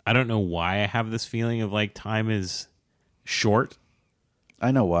it. I don't know why I have this feeling of like time is short.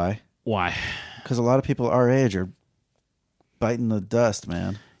 I know why. Why? Because a lot of people our age are biting the dust,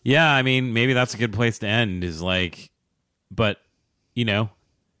 man. Yeah, I mean, maybe that's a good place to end is like, but, you know,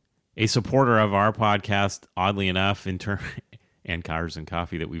 a supporter of our podcast, oddly enough, and Cars and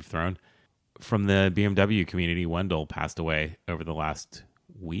Coffee that we've thrown from the BMW community, Wendell passed away over the last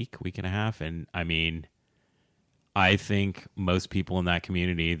week and a half. And I mean, I think most people in that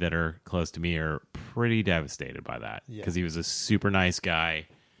community that are close to me are pretty devastated by that because he was a super nice guy,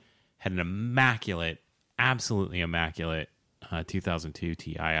 had an absolutely immaculate 2002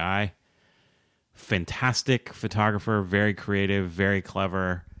 TII. Fantastic photographer, very creative, very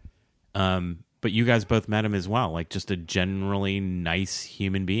clever. but you guys both met him as well. Like just a generally nice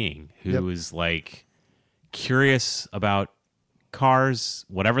human being who was like curious about cars,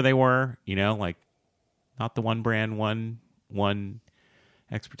 whatever they were, you know, like not the one brand, one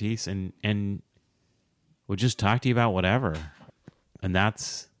expertise, and would just talk to you about whatever. And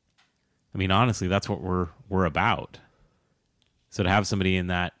that's, I mean, honestly, that's what we're about. So to have somebody in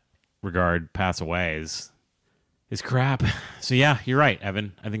that regard pass away is crap. So yeah, you're right,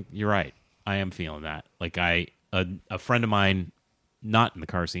 Evan. I think you're right. I am feeling that. Like a friend of mine, not in the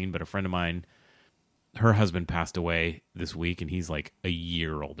car scene, but a friend of mine, her husband passed away this week, and he's like a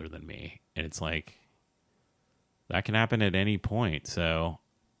year older than me. And it's like, that can happen at any point. So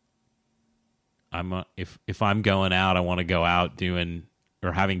if I'm going out, I want to go out doing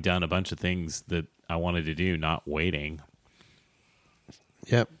or having done a bunch of things that I wanted to do, not waiting.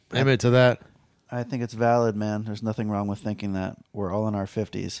 Yep. Amen to that. I think it's valid, man. There's nothing wrong with thinking that. We're all in our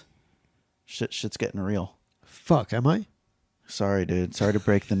 50s. Shit's getting real. Fuck, am I? Sorry, dude. Sorry to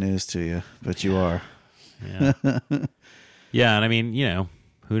break the news to you, but you are. Yeah. Yeah, and I mean, you know,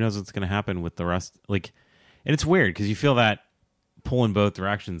 who knows what's going to happen with the rest. Like, and it's weird because you feel that pull in both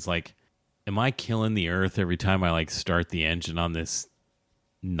directions. Like, am I killing the earth every time I like start the engine on this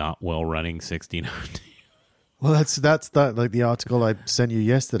not well running 1600? Well, that's like the article I sent you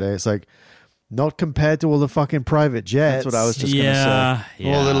yesterday. It's like, not compared to all the fucking private jets. That's what I was just going to say.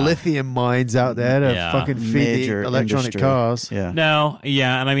 Yeah. All the lithium mines out there to Yeah. fucking feed Major the electronic industry. cars. Yeah. No,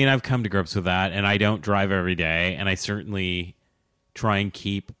 yeah, and I mean, I've come to grips with that, and I don't drive every day, and I certainly try and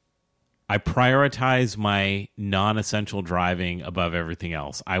I prioritize my non-essential driving above everything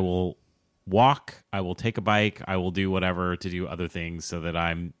else. I will walk, I will take a bike, I will do whatever to do other things so that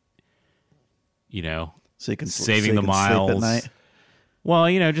I'm, you know, So you can saving so the you can sleep miles. at night. Well,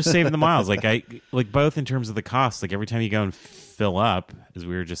 you know, just saving the miles. Like both in terms of the cost. Like every time you go and fill up, as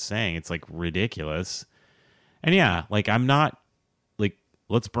we were just saying, it's like ridiculous. And yeah, like I'm not like,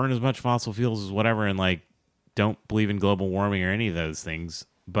 let's burn as much fossil fuels as whatever, and like don't believe in global warming or any of those things.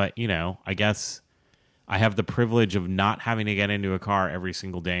 But you know, I guess I have the privilege of not having to get into a car every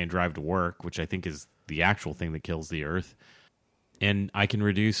single day and drive to work, which I think is the actual thing that kills the earth. And I can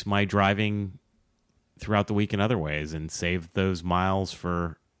reduce my driving throughout the week in other ways and save those miles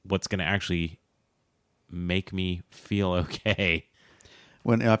for what's going to actually make me feel okay.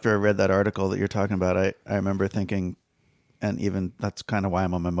 When after I read that article that you're talking about, I remember thinking, and even that's kind of why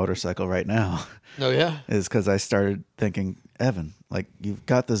I'm on my motorcycle right now, Oh, yeah? is because I started thinking, Evan, like you've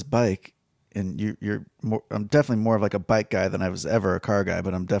got this bike, and you're more. I'm definitely more of like a bike guy than I was ever a car guy,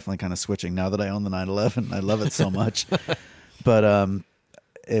 but I'm definitely kind of switching now that I own the 911. I love it so much. But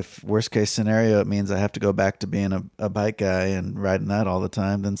if worst case scenario, it means I have to go back to being a bike guy and riding that all the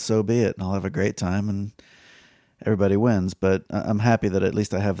time, then so be it. And I'll have a great time and everybody wins. But I'm happy that at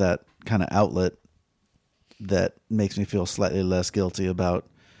least I have that kind of outlet that makes me feel slightly less guilty about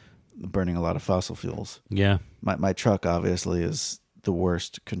burning a lot of fossil fuels. Yeah. My truck obviously is the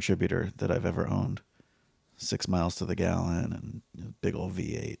worst contributor that I've ever owned. 6 miles to the gallon and big old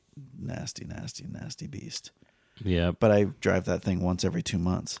V8. Nasty beast. Yeah. But I drive that thing once every 2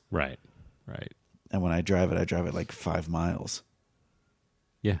 months. Right. And when I drive it like 5 miles.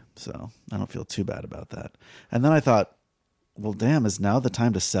 Yeah. So I don't feel too bad about that. And then I thought, well, damn, is now the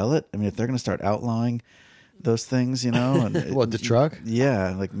time to sell it? I mean, if they're going to start outlawing those things, you know. And What, the truck?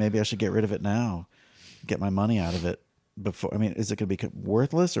 Yeah, like maybe I should get rid of it now. Get my money out of it before. I mean, is it going to become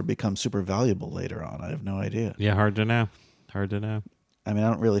worthless or become super valuable later on? I have no idea. Yeah. Hard to know. I mean, I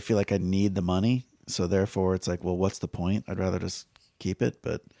don't really feel like I need the money. So therefore, it's like, well, what's the point? I'd rather just keep it.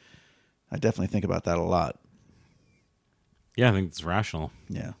 But I definitely think about that a lot. Yeah. I think it's rational.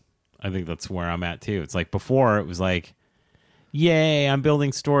 Yeah. I think that's where I'm at too. It's like before it was like, yay, I'm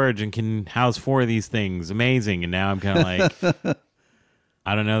building storage and can house 4 of these things. Amazing. And now I'm kind of like,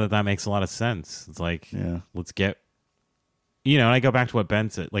 I don't know that makes a lot of sense. It's like, Yeah. let's get, you know, and I go back to what Ben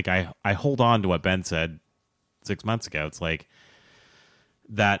said. Like I hold on to what Ben said 6 months ago. It's like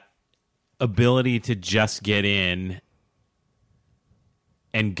that ability to just get in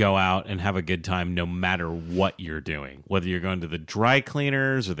and go out and have a good time no matter what you're doing, whether you're going to the dry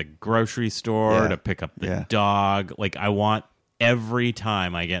cleaners or the grocery store Yeah. to pick up the Yeah. dog. Like I want every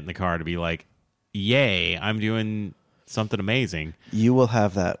time I get in the car to be like, yay, I'm doing something amazing. You will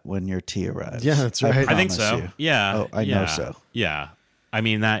have that when your tea arrives. Yeah, that's right. I think promise so. you. Yeah. Oh, I know so. Yeah. I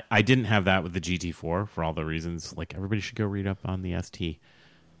mean, that I didn't have that with the GT4 for all the reasons. Like everybody should go read up on the ST.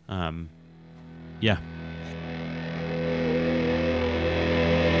 Yeah.